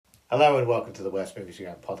Hello and welcome to the Worst Movies We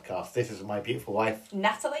Have podcast. This is my beautiful wife,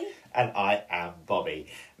 Natalie. And I am Bobby.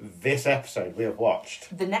 This episode we have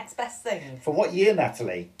watched... The Next Best Thing. From what year,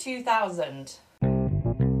 Natalie? 2000.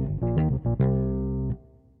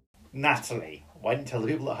 Natalie, why don't you tell the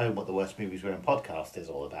people at home what the Worst Movies We're In podcast is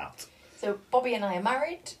all about? So, Bobby and I are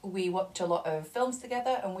married. We watch a lot of films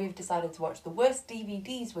together and we've decided to watch the worst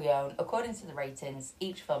DVDs we own according to the ratings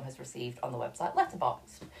each film has received on the website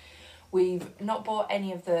Letterboxd. We've not bought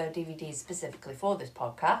any of the DVDs specifically for this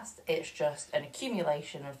podcast. It's just an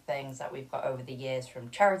accumulation of things that we've got over the years, from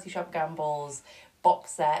charity shop gambles,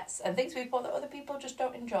 box sets, and things we've bought that other people just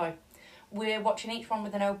don't enjoy. We're watching each one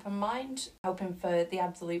with an open mind, hoping for the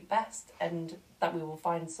absolute best, and that we will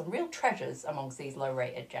find some real treasures amongst these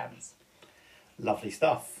low-rated gems. Lovely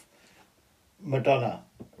stuff. Madonna,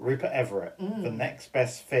 Rupert Everett, The Next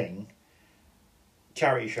Best Thing,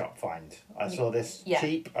 charity shop find. I saw this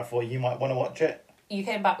cheap. I thought you might want to watch it. You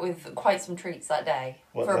came back with quite some treats that day.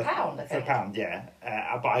 For £1, I think. For £1, yeah.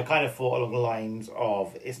 But I kind of thought along the lines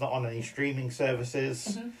of, it's not on any streaming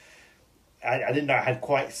services. Mm-hmm. I didn't know it had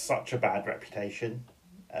quite such a bad reputation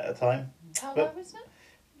at the time. How low is it?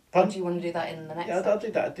 Or do you want to do that in the next I'll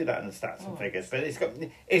do that in the stats and figures. But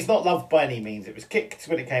it's not loved by any means. It was kicked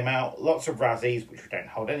when it came out. Lots of Razzies, which we don't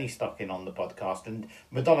hold any stock in on the podcast. And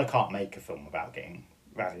Madonna can't make a film without getting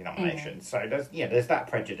Razzie nominations. So there's that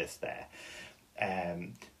prejudice there.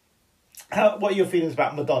 What are your feelings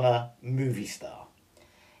about Madonna movie star?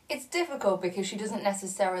 It's difficult because she doesn't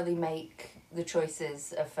necessarily make the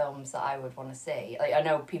choices of films that I would want to see. Like, I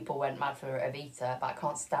know people went mad for Evita, but I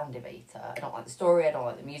can't stand Evita. I don't like the story, I don't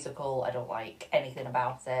like the musical, I don't like anything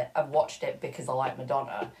about it. I've watched it because I like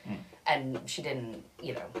Madonna, and she didn't,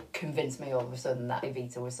 convince me all of a sudden that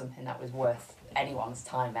Evita was something that was worth anyone's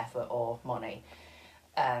time, effort or money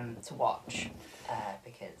to watch,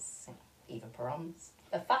 because Eva Peron's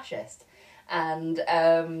a fascist. And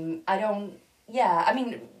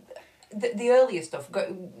the earlier stuff,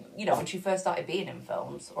 when she first started being in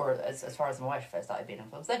films, or as far as I'm aware, she first started being in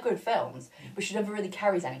films, they're good films, but she never really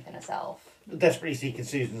carries anything herself. Desperately Seeking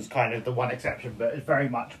Susan's kind of the one exception, but it's very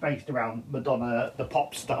much based around Madonna, the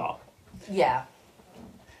pop star. Yeah.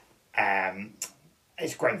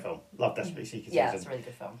 It's a great film. Love Desperately Seeking Susan. Yeah, it's a really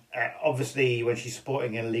good film. Obviously, when she's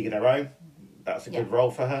supporting in A League of Their Own, that's a good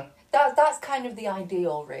role for her. That's kind of the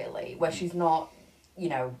ideal, really, where she's not...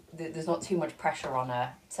 there's not too much pressure on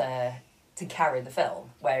her to carry the film,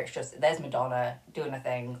 where it's just, there's Madonna doing a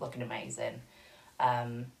thing, looking amazing.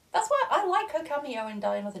 That's why I like her cameo in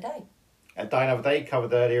Die Another Day. Die Another Day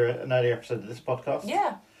covered an earlier episode of this podcast.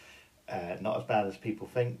 Yeah. Not as bad as people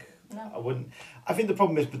think. No. I think the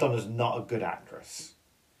problem is Madonna's not a good actress.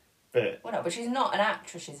 But she's not an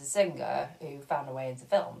actress, she's a singer who found her way into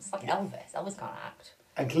films. Like Elvis. Elvis can't act.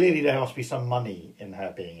 And clearly there must be some money in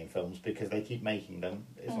her being in films because they keep making them.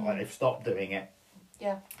 It's not like they've stopped doing it.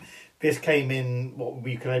 Yeah. This came in what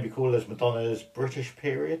we can maybe call as Madonna's British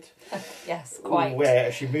period. Yes, quite.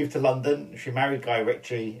 Where she moved to London, she married Guy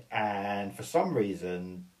Ritchie, and for some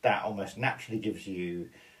reason that almost naturally gives you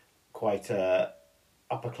quite a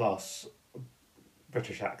upper class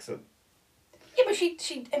British accent. Yeah, but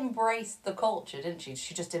she embraced the culture, didn't she?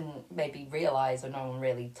 She just didn't maybe realise, or no one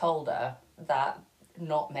really told her, that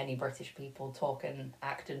not many British people talk and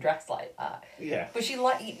act and dress like that. Yeah. But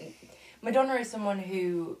Madonna is someone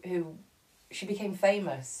who she became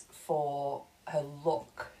famous for her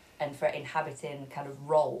look and for inhabiting kind of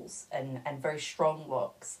roles and very strong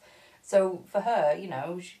looks. So for her,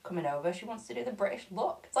 she's coming over, she wants to do the British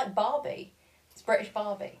look. It's like Barbie. It's British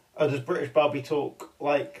Barbie. Oh, does British Barbie talk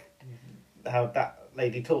like how that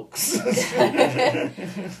lady talks?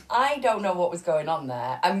 I don't know what was going on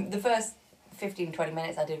there. The first 15-20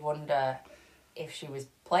 minutes I did wonder if she was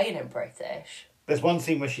playing in British. There's one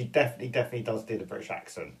scene where she definitely does do the British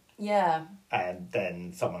accent. Yeah. And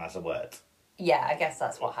then someone has a word. Yeah, I guess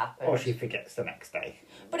that's what happened. Or she forgets the next day.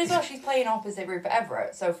 But as well, she's playing opposite Rupert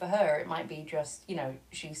Everett, so for her it might be just,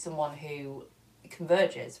 she's someone who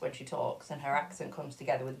converges when she talks and her accent comes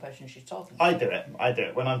together with the person she's talking to. I do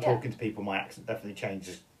it. When I'm talking to people, my accent definitely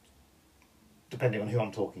changes depending on who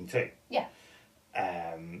I'm talking to. Yeah.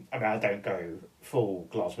 I don't go full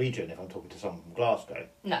Glaswegian if I'm talking to someone from Glasgow.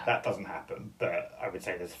 No. That doesn't happen, but I would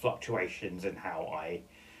say there's fluctuations in how I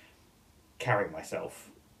carry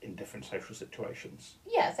myself in different social situations.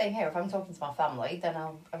 Yeah, same here. If I'm talking to my family, then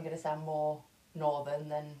I'm going to sound more northern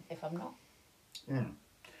than if I'm not.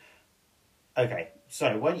 Okay,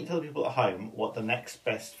 so why don't you tell the people at home what the next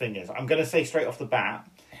best thing is? I'm going to say straight off the bat,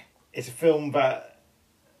 it's a film that,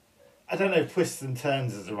 I don't know if twists and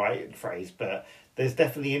turns is the right phrase, but there's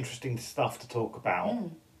definitely interesting stuff to talk about.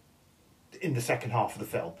 in the second half of the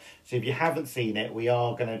film. So if you haven't seen it, we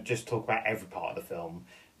are going to just talk about every part of the film.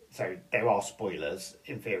 So there are spoilers,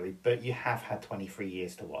 in theory, but you have had 23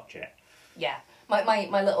 years to watch it. Yeah. My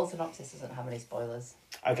little synopsis doesn't have any spoilers.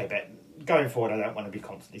 Okay, but going forward, I don't want to be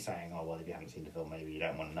constantly saying, oh, well, if you haven't seen the film, maybe you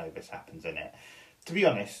don't want to know this happens in it. To be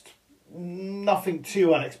honest, nothing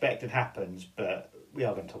too unexpected happens, but we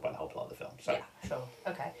are going to talk about the whole plot of the film. So. Yeah, sure.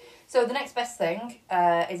 Okay. So the next best thing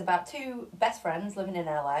is about two best friends living in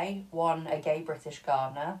LA. One, a gay British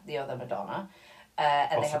gardener, the other Madonna.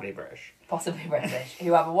 And possibly British,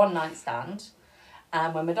 who have a one-night stand.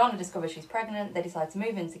 And when Madonna discovers she's pregnant, they decide to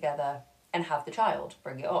move in together and have the child,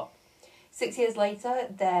 bring it up. 6 years later,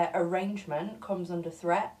 their arrangement comes under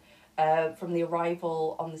threat from the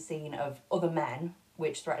arrival on the scene of other men,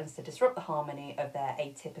 which threatens to disrupt the harmony of their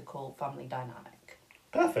atypical family dynamic.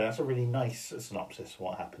 Perfect. That's a really nice synopsis of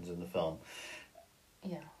what happens in the film.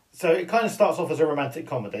 Yeah. So it kind of starts off as a romantic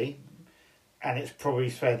comedy, and it's probably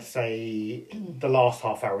fair to say the last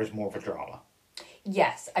half hour is more of a drama.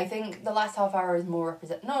 Yes, I think the last half hour is more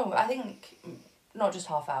No, I think not just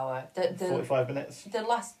half hour. The 45 minutes? The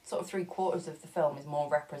last sort of 3/4 of the film is more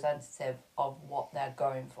representative of what they're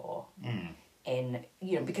going for. In,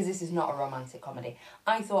 because this is not a romantic comedy.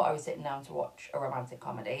 I thought I was sitting down to watch a romantic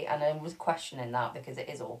comedy, and I was questioning that because it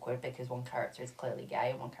is awkward, because one character is clearly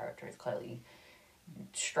gay and one character is clearly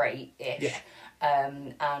straight-ish. Yeah.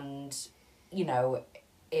 And, you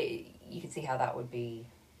can see how that would be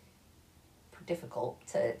difficult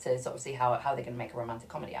to sort of see how they're going to make a romantic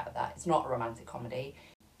comedy out of that. It's not a romantic comedy.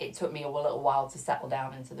 It took me a little while to settle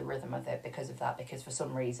down into the rhythm of it because of that, because for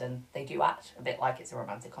some reason they do act a bit like it's a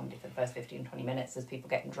romantic comedy for the first 15-20 minutes. There's people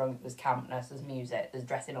getting drunk, there's campness, there's music, there's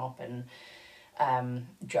dressing up and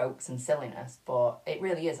jokes and silliness, but it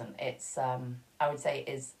really isn't. It's I would say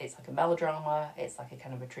it's like a melodrama. It's like a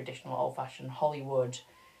kind of a traditional old-fashioned Hollywood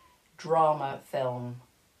drama film,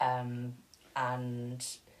 and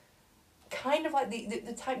kind of like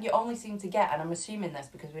the type you only seem to get, and I'm assuming this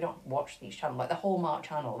because we don't watch these channels, like the Hallmark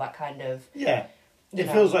Channel, that kind of... Yeah. It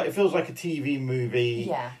feels like a TV movie,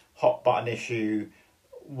 hot button issue.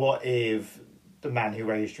 What if the man who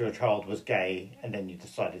raised your child was gay and then you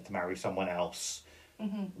decided to marry someone else?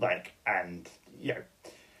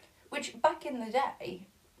 Which back in the day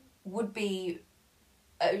would be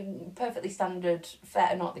a perfectly standard,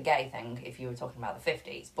 fair, not the gay thing if you were talking about the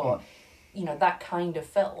 50s, but, that kind of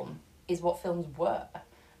film is what films were.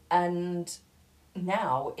 And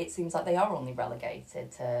now it seems like they are only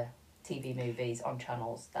relegated to TV movies on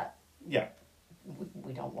channels that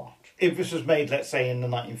we don't watch. If this was made, let's say, in the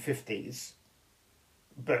 1950s,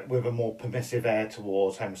 but with a more permissive air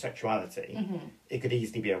towards homosexuality, it could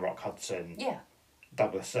easily be a Rock Hudson,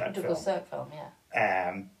 Douglas Sirk film,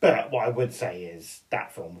 yeah. But what I would say is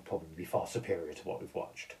that film would probably be far superior to what we've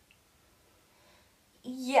watched.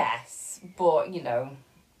 Yes, but,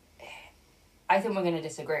 I think we're going to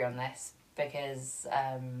disagree on this because,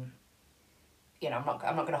 I'm not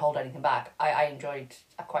going to hold anything back. I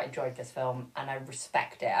quite enjoyed this film and I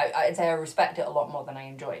respect it. I'd say I respect it a lot more than I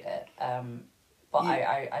enjoyed it. But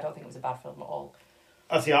I don't think it was a bad film at all.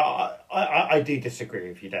 See, I do disagree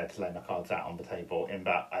if you dare to lay my cards out on the table, in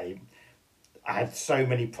that I had so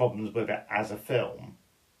many problems with it as a film,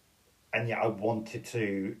 and yet I wanted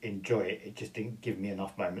to enjoy it. It just didn't give me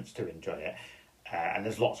enough moments to enjoy it. And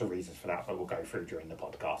there's lots of reasons for that we'll go through during the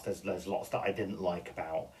podcast. There's lots that I didn't like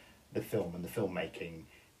about the film and the filmmaking,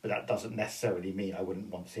 but that doesn't necessarily mean I wouldn't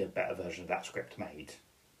want to see a better version of that script made.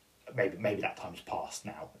 Maybe that time's passed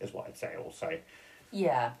now, is what I'd say also.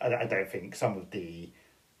 Yeah. I don't think some of the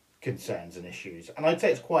concerns and issues, and I'd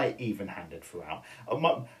say it's quite even-handed throughout.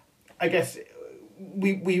 I guess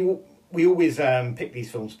we always pick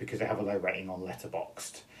these films because they have a low rating on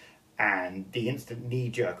Letterboxd. And the instant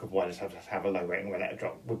knee-jerk of why does it have a low rating on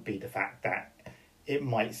Letterboxd would be the fact that it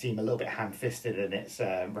might seem a little bit ham-fisted in its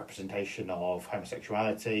representation of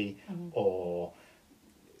homosexuality, or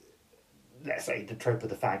let's say the trope of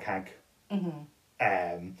the fag hag.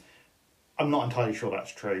 I'm not entirely sure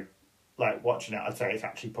that's true. Like, watching it, I'd say it's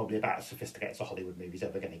actually probably about as sophisticated as a Hollywood movie's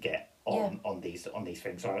ever going to get on these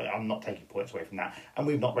things. So I'm not taking points away from that. And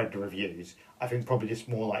we've not read the reviews. I think probably this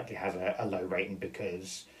more likely has a low rating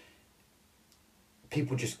because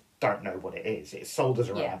people just don't know what it is. It's sold as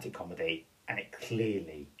a romantic comedy, and it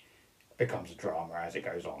clearly becomes a drama as it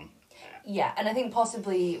goes on. Yeah, and I think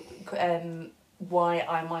possibly why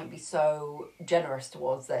I might be so generous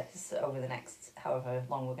towards this over the next however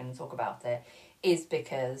long we're going to talk about it is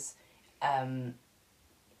because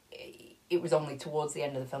it was only towards the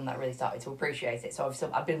end of the film that I really started to appreciate it. So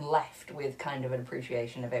I've been left with kind of an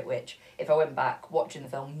appreciation of it, which if I went back watching the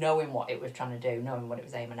film, knowing what it was trying to do, knowing what it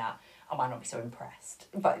was aiming at, I might not be so impressed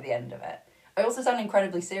by the end of it. I also sound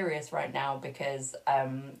incredibly serious right now because I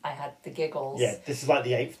had the giggles. Yeah, this is like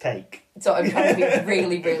the 8th take. So I'm trying to be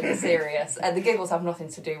really, really serious. And the giggles have nothing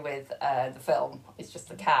to do with the film. It's just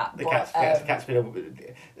the cat. The cat's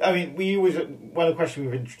been... I mean, we always... One of the questions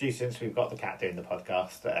we've introduced since we've got the cat doing the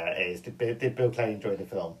podcast is, did Bill Clay enjoy the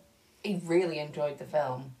film? He really enjoyed the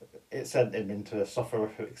film. It sent him into a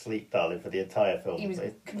soporific sleep, darling, for the entire film. He was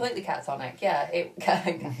completely catatonic, yeah.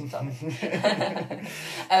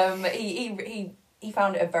 He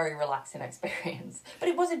found it a very relaxing experience. But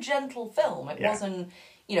it was a gentle film. It wasn't,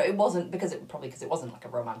 it wasn't, because it wasn't like a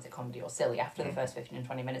romantic comedy or silly. After the first 15 and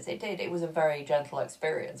 20 minutes it was a very gentle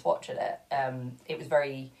experience watching it. It was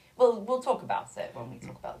very, we'll talk about it when we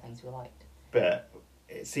talk about the things we liked. But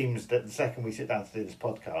it seems that the second we sit down to do this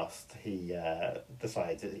podcast, he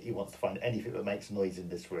decides that he wants to find anything that makes noise in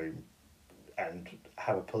this room and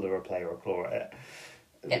have a pull or a play or a claw at it.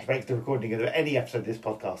 Yeah. Which makes the recording of any episode of this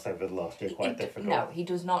podcast over the last year quite difficult. No, he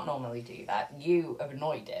does not normally do that. You have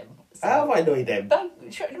annoyed him. So How have I annoyed him? By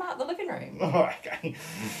shutting him out of the living room. Oh, okay.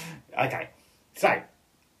 Okay. So,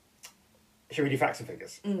 should we do facts and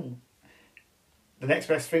figures? The Next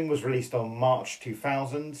Best Thing was released on March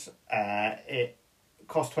 2000. It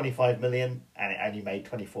cost 25 million and it only made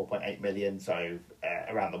 24.8 million, so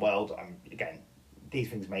around the world. Again, these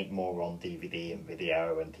things make more on DVD and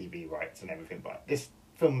video and TV rights and everything, but this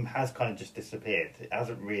film has kind of just disappeared. It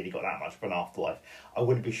hasn't really got that much of an afterlife. I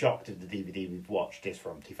wouldn't be shocked if the DVD we've watched is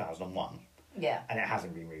from 2001. Yeah. And it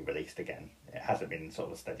hasn't been re-released again. It hasn't been sort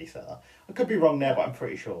of a steady seller. I could be wrong there, but I'm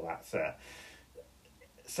pretty sure that's...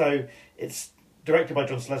 So, it's directed by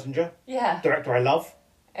John Schlesinger. Yeah. Director I love.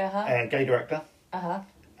 Uh-huh. Gay director. Uh-huh.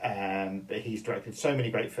 But he's directed so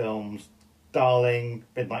many great films. Darling,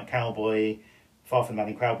 Midnight Cowboy, Far From the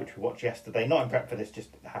Madding Crowd, which we watched yesterday. Not in prep for this, just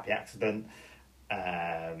a happy accident. Did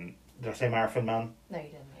I say Marathon Man? No, you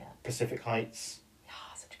didn't, yeah. Pacific Heights.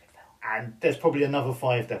 Ah, such a good film. And there's probably another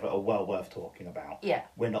 5 there that are well worth talking about. Yeah.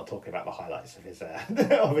 We're not talking about the highlights of his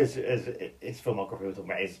of his filmography. We're talking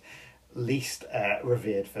about his least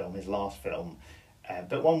revered film, his last film.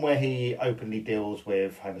 But one where he openly deals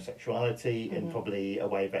with homosexuality in probably a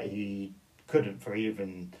way that he couldn't for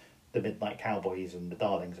even the Midnight Cowboys and the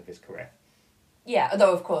darlings of his career. Yeah,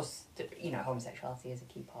 although of course, homosexuality is a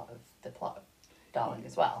key part of the plot of Darling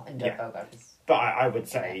as well. And Bogart is... But I would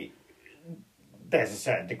say there's a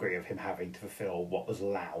certain degree of him having to fulfil what was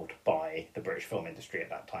allowed by the British film industry at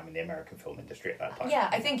that time and the American film industry at that time. Yeah,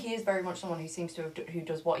 I think he is very much someone who seems to who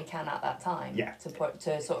does what he can at that time. Yeah.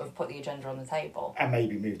 To sort of put the agenda on the table. And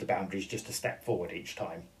maybe move the boundaries just a step forward each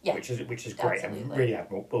time. Yeah. Which is great. Absolutely. And really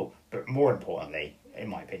admirable. But more importantly, in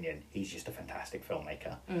my opinion, he's just a fantastic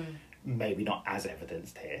filmmaker. Maybe not as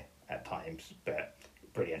evidenced here at times, but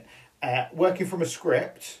brilliant. Working from a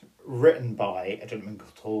script written by a gentleman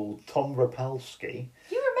called Tom Rapalski.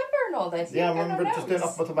 You remembering all this? Yeah, I remember just doing it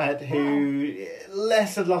off the top of my head. Who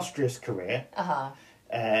less illustrious career.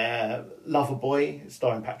 Loverboy,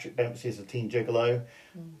 starring Patrick Dempsey as a teen gigolo.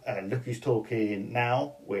 Look Who's Talking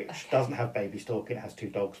Now, which doesn't have babies talking. It has 2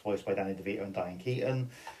 dogs voiced by Danny DeVito and Diane Keaton.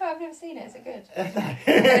 Oh, I've never seen it. Is it good?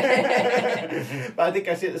 But I think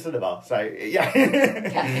I see it at the cinema. So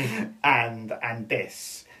yeah. And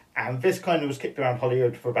this. And this kind of was kicked around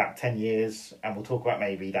Hollywood for about 10 years, and we'll talk about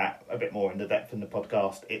maybe that a bit more in the depth in the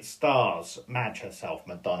podcast. It stars Madge herself,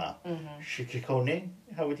 Madonna. Shikikoni,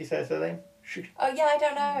 how would you say her name? Oh, yeah, I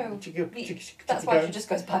don't know. That's why she just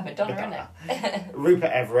goes by Madonna. Isn't it?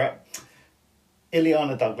 Rupert Everett,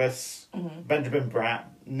 Ileana Douglas, Benjamin Bratt,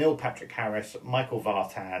 Neil Patrick Harris, Michael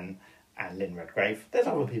Vartan, and Lynn Redgrave. There's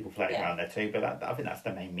other people floating around there too, but I think that's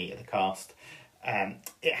the main meat of the cast.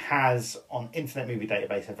 It has on Internet Movie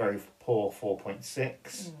Database a very poor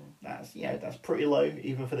 4.6. That's pretty low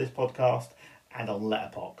even for this podcast. And on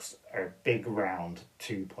Letterboxd a big round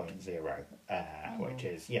 2.0, which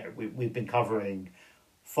is we've been covering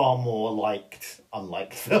far more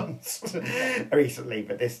unliked films recently,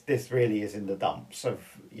 but this really is in the dumps of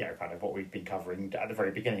kind of what we've been covering at the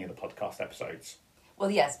very beginning of the podcast episodes. Well,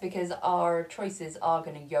 yes, because our choices are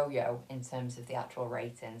going to yo-yo in terms of the actual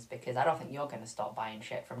ratings, because I don't think you're going to stop buying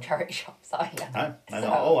shit from charity shops, are you? No, not at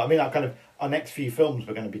all. I mean, our next few films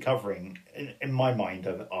we're going to be covering, in my mind,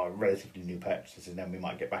 are relatively new purchases, and then we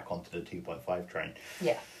might get back onto the 2.5 train.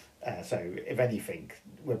 Yeah. So, if anything,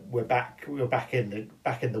 we're back in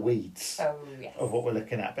the weeds of what we're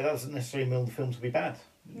looking at, but that doesn't necessarily mean the films will be bad.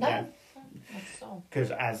 No. Yeah. Not at all. Because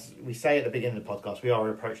as we say at the beginning of the podcast, we are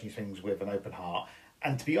approaching things with an open heart.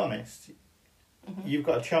 And to be honest, you've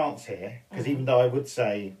got a chance here, because even though I would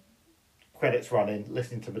say credits running,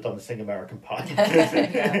 listening to Madonna sing American Pie.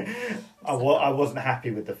 Yeah. I wasn't happy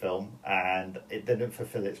with the film, and it didn't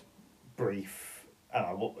fulfill its brief. And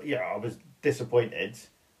I was disappointed.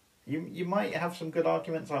 You might have some good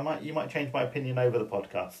arguments. You might change my opinion over the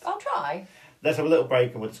podcast. I'll try. Let's have a little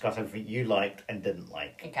break and we'll discuss everything you liked and didn't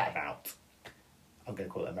like about. I'm going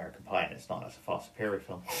to call it American Pie, and it's not. That's a far superior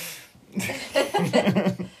film.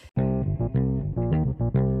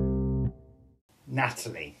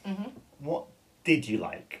 Natalie, what did you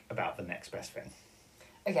like about The Next Best Thing?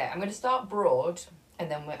 Okay, I'm going to start broad,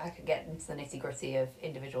 and then I could get into the nitty-gritty of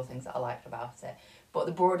individual things that I liked about it. But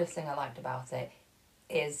the broadest thing I liked about it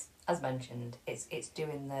is, as mentioned, it's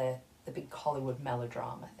doing the big Hollywood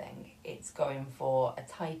melodrama thing. It's going for a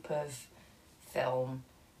type of film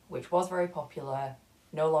which was very popular,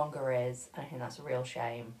 no longer is, and I think that's a real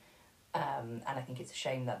shame. And I think it's a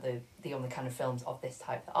shame that the only kind of films of this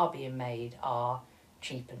type that are being made are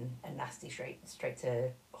cheap and nasty, straight to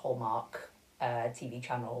Hallmark, TV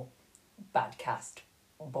channel, bad cast,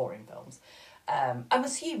 boring films. I'm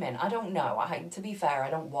assuming, I don't know. To be fair, I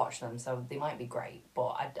don't watch them, so they might be great, but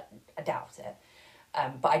I doubt it.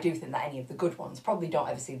 But I do think that any of the good ones probably don't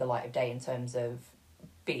ever see the light of day in terms of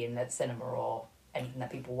being at cinema or anything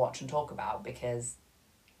that people watch and talk about, because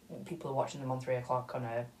people are watching them on 3 o'clock on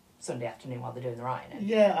a Sunday afternoon while they're doing the writing.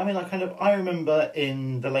 Yeah, I mean, I remember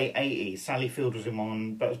in the late 80s, Sally Field was in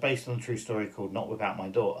one that was based on a true story called Not Without My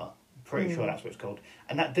Daughter. Pretty sure that's what it's called.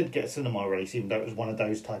 And that did get a cinema release, even though it was one of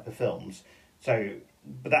those type of films. So,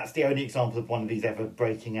 but that's the only example of one of these ever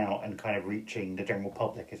breaking out and kind of reaching the general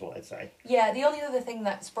public, is what I'd say. Yeah, the only other thing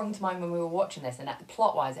that sprung to mind when we were watching this, and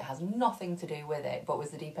plot-wise it has nothing to do with it, but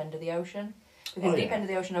was The Deep End of the Ocean. Because Deep End of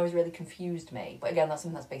the Ocean always really confused me. But again, that's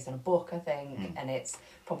something that's based on a book, I think, and it's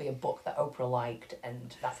probably a book that Oprah liked,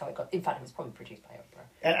 and that's how it got... In fact, it was probably produced by Oprah.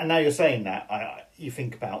 And now you're saying that, you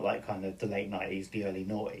think about like kind of the late 90s, the early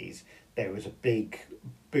noughties, there was a big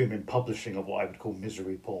boom in publishing of what I would call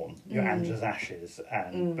misery porn. Your Angela's Ashes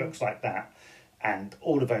and books like that. And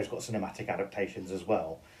all of those got cinematic adaptations as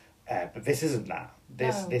well. But this isn't that.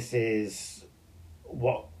 This is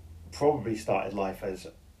what probably started life as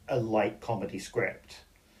a light comedy script,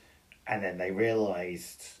 and then they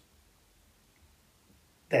realised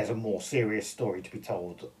there's a more serious story to be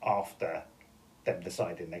told after them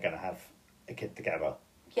deciding they're going to have a kid together.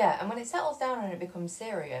 Yeah, and when it settles down and it becomes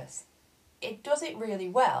serious, it does it really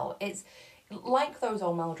well. It's like those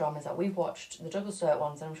old melodramas that we've watched, the Douglas Sturt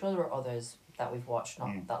ones, and I'm sure there are others that we've watched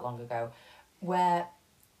not that long ago, where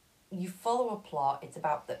you follow a plot. It's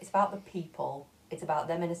about the people. It's about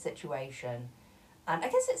them in a situation. And I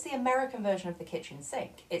guess it's the American version of the kitchen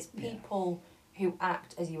sink. It's people who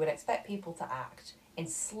act as you would expect people to act in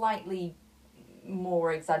slightly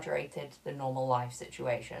more exaggerated than normal life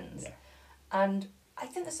situations. Yeah. And I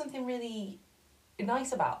think there's something really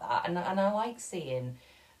nice about that. And I like seeing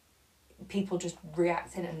people just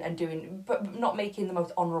reacting and doing, but not making the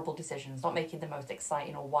most honourable decisions, not making the most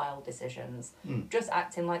exciting or wild decisions, just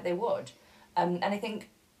acting like they would. And I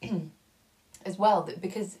think as well, that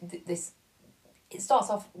because this... It starts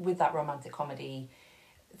off with that romantic comedy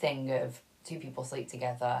thing of two people sleep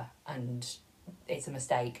together and it's a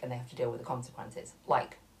mistake and they have to deal with the consequences.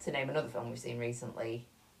 Like, to name another film we've seen recently,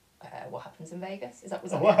 What Happens in Vegas?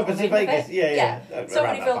 What Happens in Vegas? Yeah. So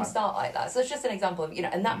many films start like that. So it's just an example of,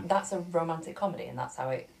 and that's a romantic comedy, and that's how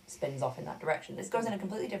it spins off in that direction. This goes in a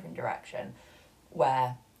completely different direction,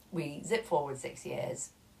 where we zip forward 6 years,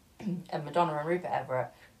 and Madonna and Rupert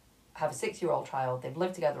Everett have a 6-year-old child. They've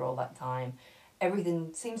lived together all that time.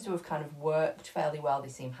 Everything seems to have kind of worked fairly well. They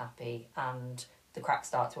seem happy, and the cracks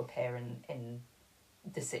start to appear in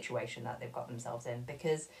the situation that they've got themselves in,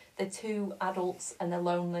 because they're two adults and they're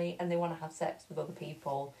lonely and they want to have sex with other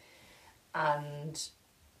people. And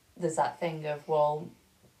there's that thing of, well,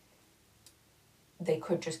 they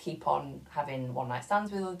could just keep on having one-night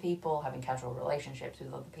stands with other people, having casual relationships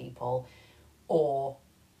with other people, or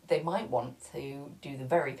they might want to do the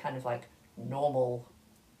very kind of like normal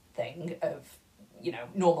thing of,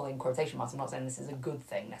 normal in quotation marks. I'm not saying this is a good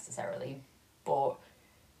thing necessarily, but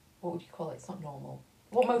what would you call it? It's not normal.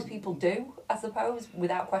 What most people do, I suppose,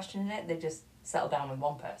 without questioning it, they just settle down with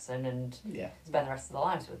one person and spend the rest of their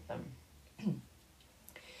lives with them.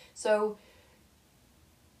 So,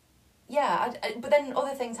 but then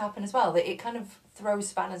other things happen as well. That it kind of throws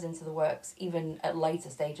spanners into the works even at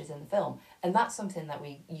later stages in the film. And that's something that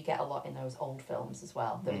you get a lot in those old films as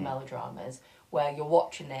well, those melodramas, where you're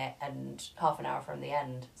watching it and half an hour from the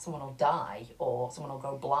end, someone will die or someone will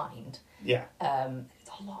go blind. Yeah.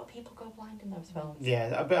 A lot of people go blind in those films.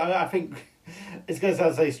 Yeah, but I think it's going to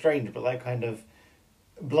sound so strange, but like kind of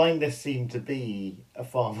blindness seemed to be a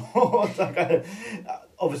far more kind of,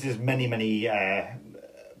 obviously there's many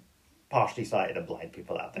partially sighted and blind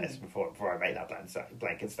people out there before I make that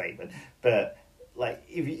blanket statement, but like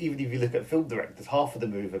even if you look at film directors, half of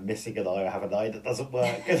them are either missing an eye or have an eye that doesn't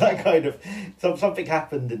work. It's that kind of something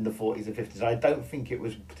happened in the 40s and 50s. I don't think it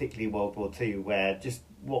was particularly World War II where just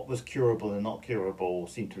what was curable and not curable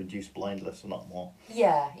seemed to reduce blindness a lot more.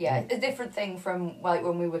 Yeah. A different thing from like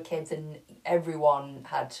when we were kids and everyone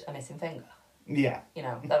had a missing finger. Yeah. You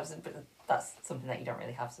know, that's something that you don't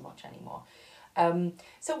really have so much anymore.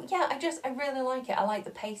 So yeah, I really like it. I like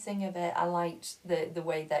the pacing of it. I liked the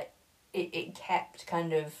way that it kept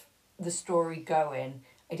kind of the story going.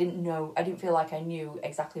 I didn't feel like I knew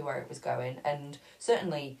exactly where it was going, and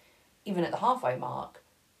certainly even at the halfway mark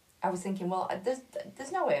I was thinking, well,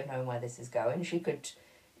 there's no way of knowing where this is going. She could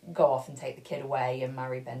go off and take the kid away and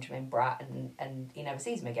marry Benjamin Bratt and he never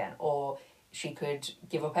sees him again, or she could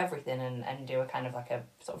give up everything and do a kind of like a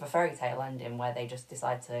sort of a fairy tale ending where they just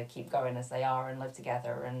decide to keep going as they are and live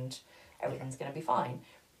together and everything's going to be fine.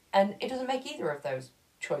 And it doesn't make either of those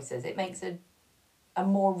choices. It makes a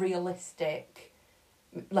more realistic,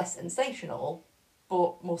 less sensational,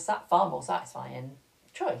 but far more satisfying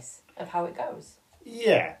choice of how it goes.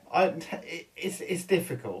 Yeah, it's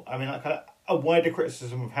difficult. I mean, like a wider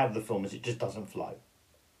criticism of how the film is, it just doesn't flow.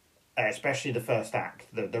 Especially the first act,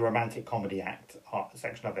 the romantic comedy act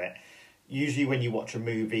section of it. Usually when you watch a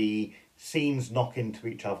movie, scenes knock into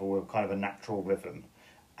each other with kind of a natural rhythm,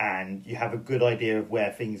 and you have a good idea of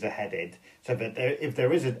where things are headed. So that if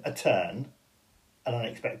there is a turn, an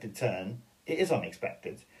unexpected turn, it is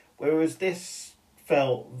unexpected. Whereas this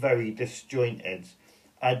felt very disjointed.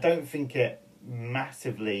 I don't think it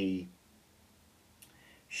massively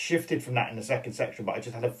shifted from that in the second section, but I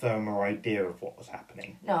just had a firmer idea of what was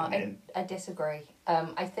happening. No, I disagree.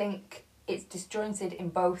 I think it's disjointed in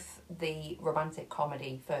both the romantic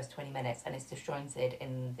comedy first 20 minutes and it's disjointed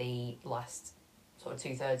in the last sort of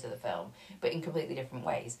 2/3 of the film, but in completely different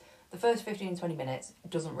ways. The first 15, 20 minutes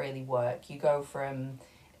doesn't really work. You go from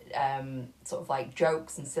sort of like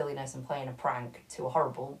jokes and silliness and playing a prank to a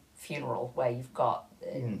horrible funeral where you've got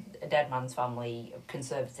a dead man's family,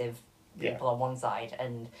 conservative people on one side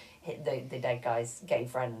and the dead guy's gay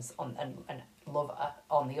friends and lover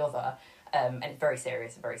on the other, and it's very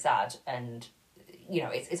serious and very sad, and you know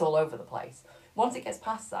it's all over the place. Once it gets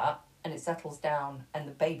past that and it settles down and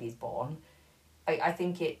the baby's born, I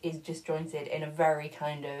think it is disjointed in a very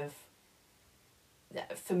kind of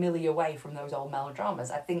familiar way from those old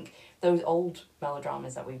melodramas. I think those old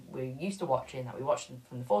melodramas that we're used to watching, that we watched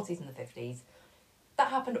from the 40s and the 50s, that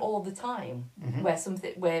happened all the time. Where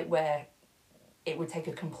something where it would take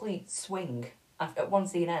a complete swing after one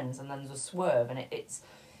scene ends and then there's a swerve and it's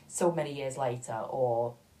so many years later,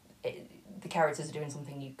 or the characters are doing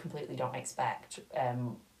something you completely don't expect,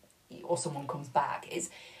 or someone comes back.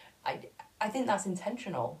 I think that's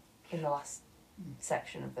intentional in the last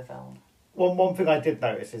section of the film. One thing I did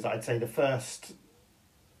notice is I'd say the first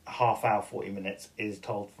half hour, 40 minutes is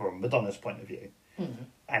told from Madonna's point of view.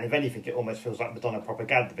 And if anything, it almost feels like Madonna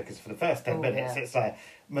propaganda, because for the first 10 minutes, it's like,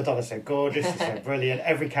 Madonna's so gorgeous, she's so brilliant.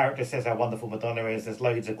 Every character says how wonderful Madonna is. There's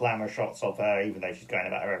loads of glamour shots of her, even though she's going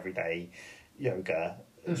about her everyday yoga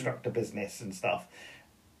instructor business and stuff.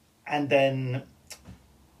 And then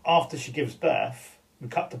after she gives birth, we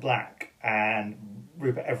cut to black, and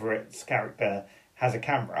Rupert Everett's character has a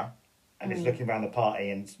camera and is looking around the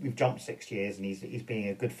party, and we've jumped 6 years, and he's being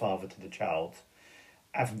a good father to the child.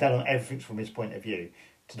 And from then on, everything's from his point of view,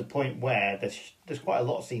 to the point where there's quite a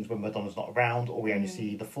lot of scenes when Madonna's not around, or we only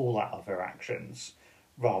see the fallout of her actions,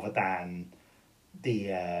 rather than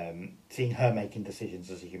the seeing her making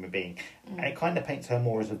decisions as a human being. And it kind of paints her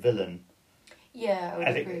more as a villain. Yeah, I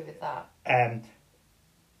would agree with that.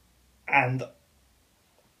 And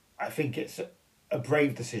I think it's a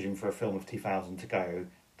brave decision for a film of 2000 to go,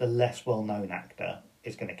 the less well-known actor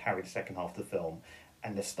is going to carry the second half of the film,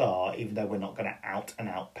 and the star, even though we're not going to out and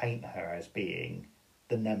out paint her as being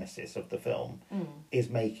the nemesis of the film, is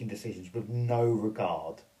making decisions with no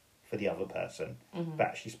regard for the other person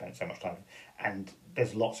that she spent so much time with. And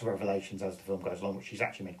there's lots of revelations as the film goes along, which she's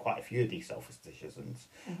actually made quite a few of these selfish decisions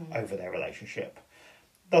over their relationship.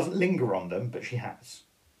 Doesn't linger on them, but she has.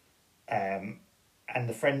 And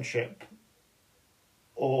the friendship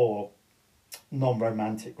or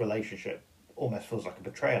non-romantic relationship almost feels like a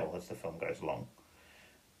betrayal as the film goes along.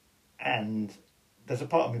 And there's a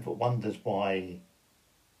part of me that wonders why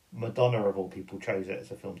Madonna, of all people, chose it as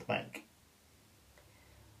a film to make.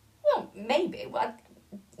 Well, maybe. Well,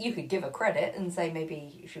 you could give her credit and say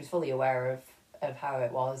maybe she was fully aware of how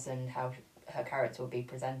it was and how her character would be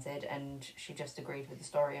presented, and she just agreed with the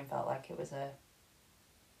story and felt like it was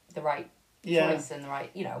the right choice and the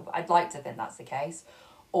right, I'd like to think that's the case.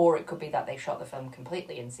 Or it could be that they shot the film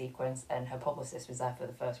completely in sequence and her publicist was there for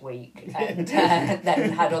the first week and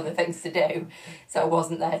then had other things to do, so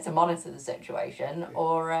wasn't there to monitor the situation.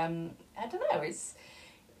 Or I don't know, it's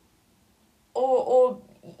or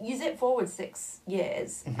you zip forward 6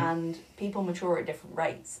 years and people mature at different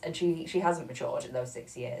rates, and she hasn't matured in those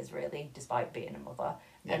 6 years really, despite being a mother.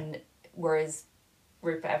 And whereas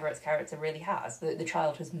Rupert Everett's character really has, the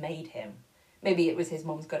child has made him. Maybe it was his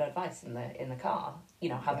mum's good advice in the car,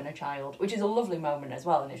 having a child, which is a lovely moment as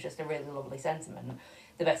well, and it's just a really lovely sentiment.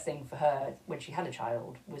 The best thing for her when she had a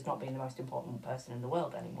child was not being the most important person in the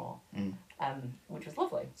world anymore, which was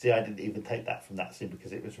lovely. See, I didn't even take that from that scene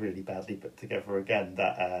because it was really badly put together again.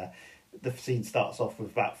 That the scene starts off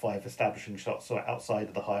with about 5 establishing shots outside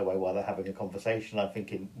of the highway while they're having a conversation. I'm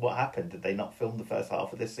thinking, what happened? Did they not film the first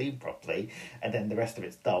half of this scene properly? And then the rest of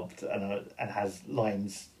it's dubbed and has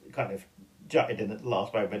lines kind of jutted in at the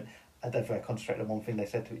last moment. I don't think I concentrated on one thing they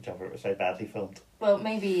said to each other. It was so badly filmed. Well,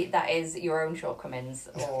 maybe that is your own shortcomings,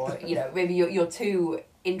 or maybe you're too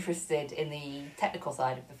interested in the technical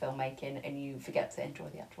side of the filmmaking and you forget to enjoy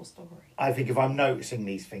the actual story. I think if I'm noticing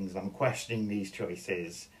these things and I'm questioning these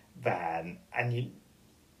choices, then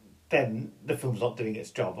the film's not doing its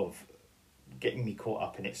job of getting me caught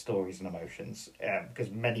up in its stories and emotions,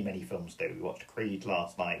 because many films do. We watched Creed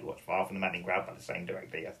last night, we watched Far from the Man in Crowd by the same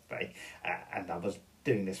director yesterday, and I was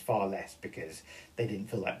doing this far less because they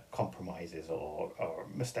didn't feel like compromises or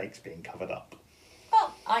mistakes being covered up.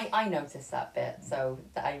 Well, I noticed that bit, so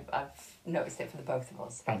I've noticed it for the both of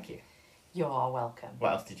us. Thank you. You are welcome.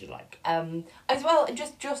 What else did you like? As well,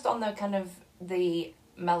 just on the kind of the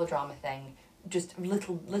melodrama thing, just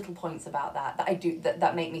little points about that I do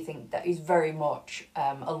that make me think that is very much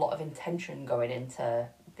a lot of intention going into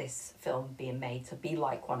this film being made to be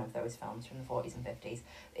like one of those films from the 40s and 50s.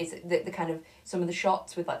 It's the kind of some of the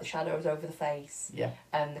shots with like the shadows over the face,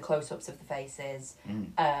 and the close-ups of the faces,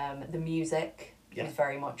 the music was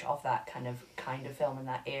very much of that kind of film in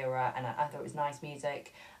that era, and I thought it was nice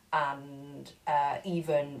music, and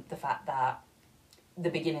even the fact that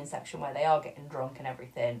the beginning section where they are getting drunk and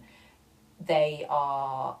everything, they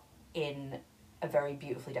are in a very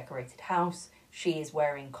beautifully decorated house. She is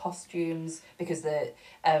wearing costumes because the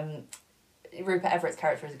Rupert Everett's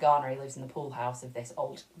character is a gardener. He lives in the pool house of this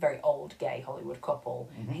very old gay Hollywood couple.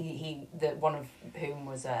 The one of whom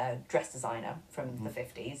was a dress designer from the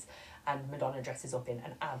 50s, and Madonna dresses up in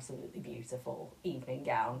an absolutely beautiful evening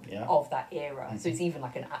gown of that era. So it's even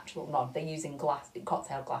like an actual nod. They're using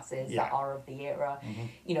cocktail glasses that are of the era.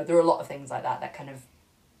 There are a lot of things like that kind of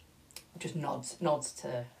just nods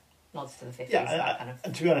to the 50s. Yeah,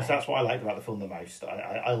 and to be honest, that's what I liked about the film the most.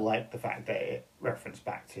 I liked the fact that it referenced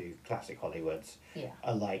back to classic Hollywoods. Yeah.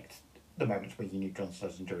 I liked the moments where you knew John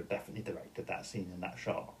Schlesinger had definitely directed that scene and that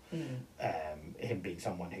shot. Him being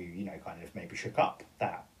someone who, kind of maybe shook up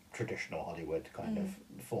that traditional Hollywood kind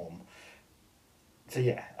of form. So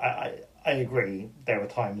yeah, I agree. There were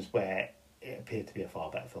times where it appeared to be a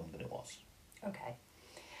far better film than it was. Okay.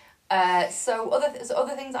 So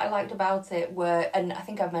other things that I liked about it were, and I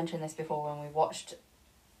think I've mentioned this before when we watched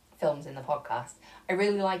films in the podcast, I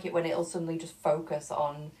really like it when it'll suddenly just focus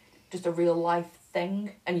on just a real life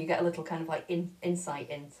thing, and you get a little kind of like insight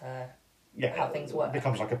into how things work. It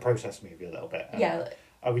becomes like a process movie a little bit.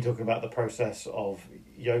 Are we talking about the process of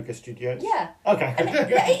yoga studios? Yeah. Okay. And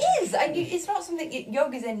it is. And it's not something...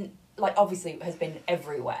 Yoga's in... Like, obviously, it has been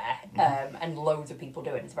everywhere. And loads of people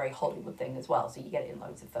do it. It's a very Hollywood thing as well. So you get it in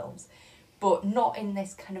loads of films. But not in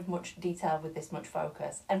this kind of much detail with this much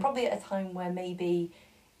focus. And probably at a time where maybe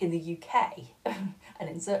in the UK and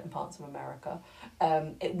in certain parts of America,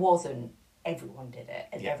 it wasn't... Everyone did it.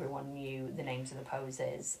 And everyone knew the names of the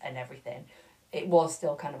poses and everything. It was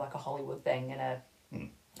still kind of like a Hollywood thing and a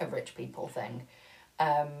rich people thing,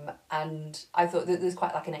 and I thought that there's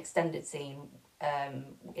quite like an extended scene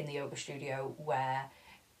in the yoga studio where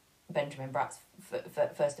Benjamin Bratt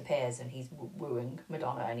first appears and he's wooing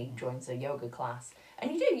Madonna and he joins a yoga class,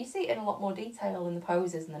 and you see it in a lot more detail in the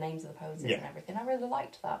poses and the names of the poses and everything. I really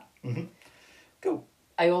liked that. Cool.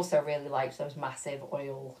 I also really liked those massive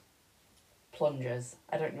oil plungers.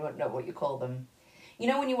 I don't know what you call them.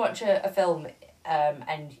 When you watch a film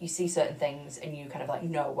and you see certain things and you kind of like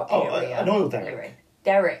know what area an oil you're derrick. in.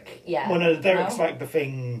 Derrick, yeah. Well, no, the derrick's like the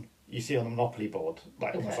thing you see on the Monopoly board,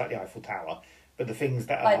 like almost like the Eiffel Tower. but the things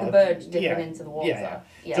that like are... the bird dipping into the water.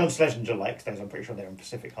 Yeah. John Schlesinger likes those. I'm pretty sure they're in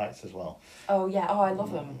Pacific Heights as well. Oh, yeah. Oh, I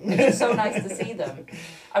love them. It's just so nice to see them.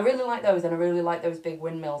 I really like those, and I really like those big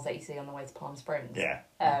windmills that you see on the way to Palm Springs. Yeah.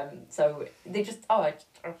 So they just... Oh, it's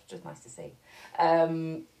just nice to see.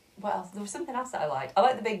 What else? There was something else that I liked. I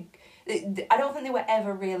like the big... I don't think they were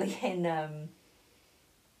ever really in...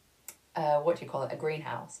 what do you call it? A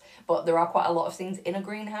greenhouse. But there are quite a lot of scenes in a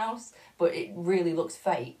greenhouse, but it really looks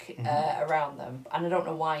fake around them. And I don't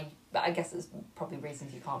know why, but I guess there's probably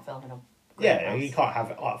reasons you can't film in a greenhouse. Yeah, you can't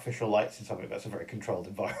have artificial lights in something that's a very controlled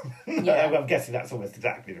environment. Yeah. I'm guessing that's almost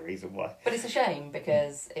exactly the reason why. But it's a shame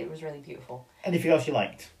because it was really beautiful. Anything else you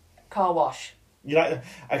liked? Car wash. You like?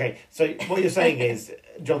 Okay, so what you're saying is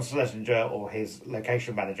John Schlesinger or his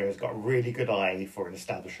location manager has got a really good eye for an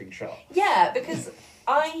establishing shot. Yeah, because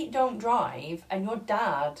I don't drive, and your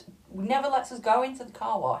dad never lets us go into the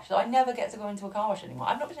car wash. So I never get to go into a car wash anymore.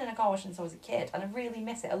 I've not been in a car wash since I was a kid, and I really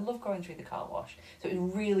miss it. I love going through the car wash. So it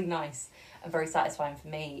was really nice and very satisfying for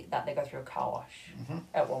me that they go through a car wash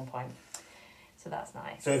at one point. So that's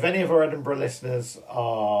nice. So if any of our Edinburgh listeners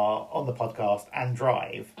are on the podcast and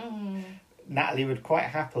drive, Natalie would quite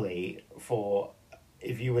happily, for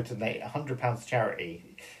if you were to donate £100 to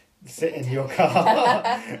charity, sit in your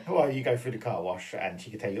car while you go through the car wash, and she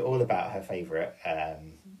could tell you all about her favourite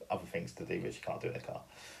other things to do, which she can't do in the car.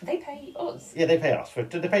 They pay us? Yeah, they pay us.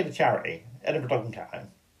 They pay the charity, Edinburgh Dog and Cat Home.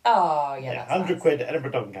 Oh, yeah, that's 100 nice. quid,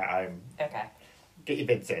 Edinburgh Dog and Cat Home. Okay. Get your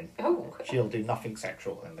bids in. Oh. She'll do nothing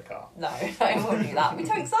sexual in the car. No, I won't do that. I'm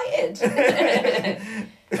too excited.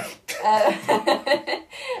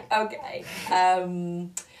 Okay.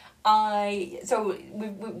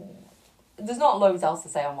 There's not loads else to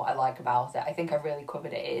say on what I like about it. I think I really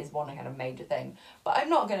covered it. It is one kind of major thing. But I'm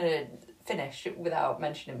not going to finish without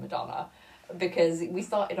mentioning Madonna, because we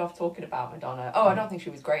started off talking about Madonna. Oh, I don't think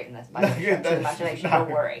she was great in this. My imagination,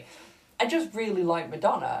 don't worry. I just really like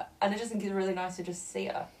Madonna, and I just think it's really nice to just see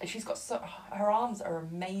her. And she's got her arms are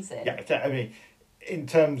amazing. Yeah, I mean, in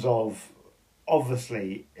terms of,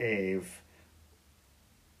 obviously, if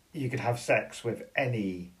you could have sex with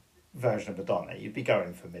any version of Madonna, you'd be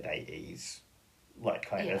going for mid-80s, like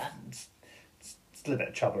kind of still a bit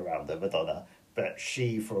of chub around the Madonna. But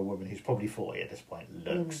she, for a woman who's probably 40 at this point,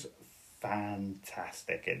 looks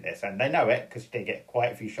fantastic in this. And they know it, because they get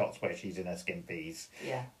quite a few shots where she's in her skimpies.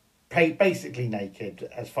 Yeah. Basically naked,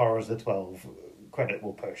 as far as the 12 credit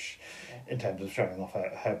will push, in terms of showing off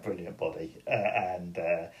her brilliant body. And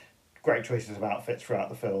great choices of outfits throughout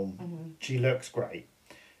the film. She looks great,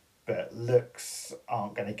 but looks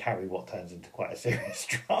aren't going to carry what turns into quite a serious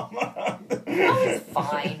drama. It's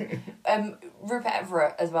fine. Rupert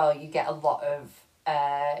Everett as well, you get a lot of,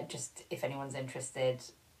 just if anyone's interested,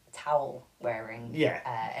 towel wearing. Yeah.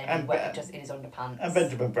 And just in his underpants. And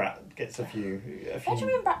Benjamin Bratt gets a few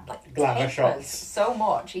Benjamin Bratt, like, glamour tapers shots. so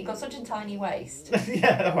much. He got such a tiny waist.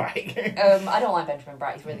 Yeah, right. I don't like Benjamin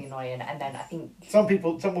Bratt. He's really annoying. And then I think some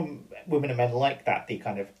women and men like that, the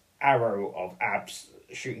kind of arrow of abs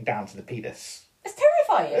shooting down to the penis. it's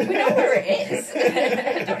terrifying. We know where it is.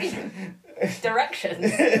 Don't even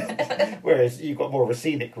directions. Whereas you've got more of a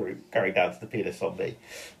scenic route going down to the penis on me.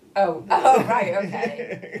 Oh, right,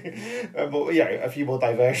 okay. A few more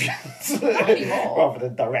diversions. Not anymore. Rather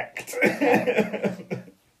than direct.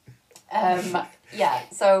 Yeah,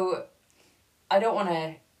 so I don't want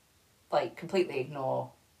to, like, completely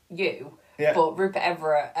ignore you, but Rupert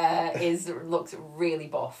Everett looks really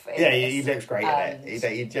buff in this. He looks great in it.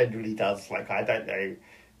 He genuinely does. Like, I don't know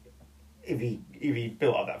if he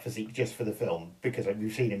built up that physique just for the film, because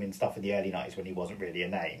we've seen him in stuff in the early 90s when he wasn't really a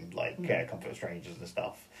name, like Comfort of Strangers and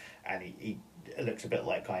stuff, and he looks a bit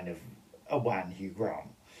like kind of a wan Hugh Grant.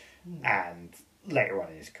 And later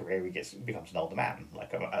on in his career, he becomes an older man,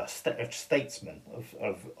 like a statesman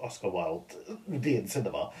of Oscar Wilde in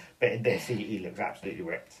cinema. But in this, he looks absolutely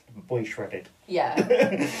ripped, boy shredded. Yeah,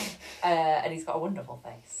 and he's got a wonderful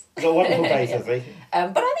face. He's got a wonderful face, has he?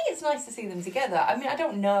 But I think it's nice to see them together. I mean, I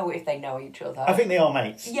don't know if they know each other. I think they are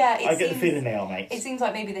mates. Yeah, I get the feeling they are mates. It seems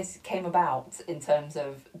like maybe this came about in terms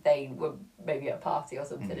of they were maybe at a party or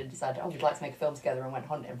something and decided, we'd like to make a film together, and went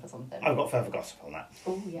hunting for something. I've got further gossip on that.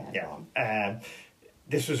 Oh, yeah, go on.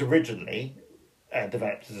 This was originally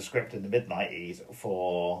developed as a script in the mid-90s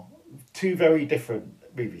for two very different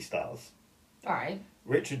movie stars. All right.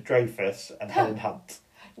 Richard Dreyfuss and Helen Hunt.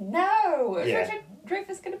 No! Is Richard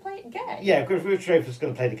Dreyfuss going to play it gay? Yeah, because Richard Dreyfuss was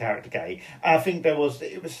going to play the character gay. I think it was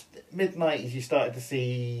mid-90s, you started to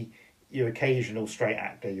see your occasional straight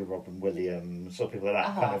actor, your Robin Williams, or people like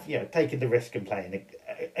that, kind of, taking the risk and playing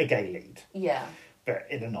a gay lead. Yeah. But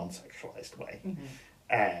in a non-sexualised way.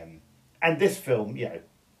 And this film,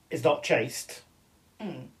 is not chaste,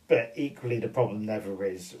 But equally, the problem never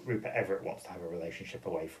is Rupert Everett wants to have a relationship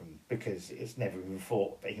away from, because it's never even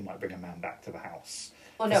thought that he might bring a man back to the house.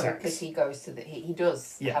 Well, no, because he goes to he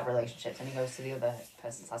does Yeah. have relationships, and he goes to the other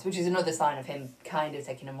person's house, which is another sign of him kind of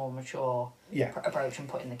taking a more mature approach and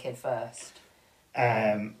putting the kid first.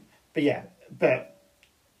 And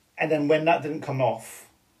then when that didn't come off,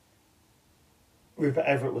 Rupert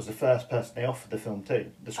Everett was the first person they offered the film to,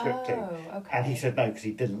 the script to. Okay. And he said no, because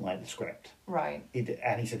he didn't like the script. Right.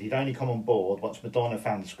 And he said he'd only come on board once Madonna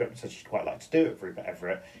found the script and said she'd quite like to do it with Rupert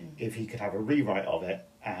Everett, if he could have a rewrite of it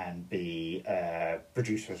and be a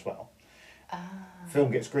producer as well.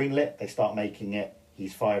 Film gets greenlit, they start making it,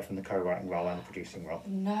 he's fired from the co-writing role and the producing role.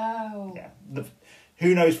 No. Yeah.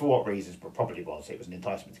 Who knows for what reasons, but probably was. It was an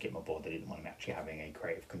enticement to get him on board. They didn't want him actually having a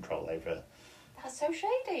creative control over... That's so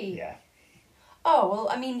shady. Yeah. Oh, well,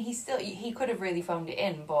 I mean, he could have really phoned it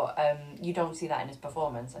in, but you don't see that in his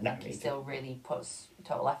performance. I think he still really puts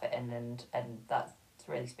total effort in, and that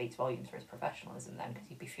really speaks volumes for his professionalism then, because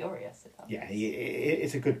he'd be furious if that was...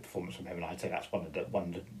 It's a good performance from him, and I'd say that's one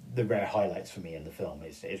of the rare highlights for me in the film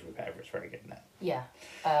is Rupert Everett's very good in it. Yeah.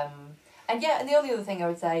 And the only other thing I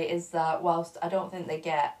would say is that whilst I don't think they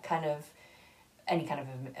get any kind of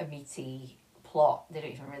a meaty plot, they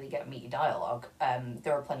don't even really get meaty dialogue,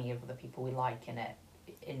 there are plenty of other people we like in it,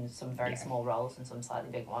 in some very small roles and some slightly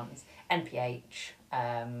big ones. NPH,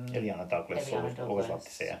 Ileana Douglas, always love to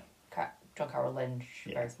see her. John Carroll Lynch,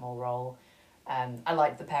 very small role. I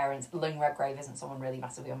like the parents. Lynn Redgrave isn't someone really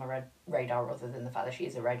massively on my radar, other than the fact that she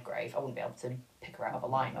is a Redgrave. I wouldn't be able to pick her out of a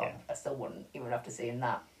lineup. Yeah. I still wouldn't, even after seeing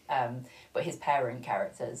that. But his parent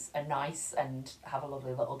characters are nice and have a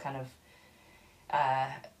lovely little kind of...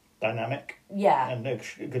 dynamic. Yeah. And a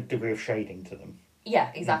good degree of shading to them.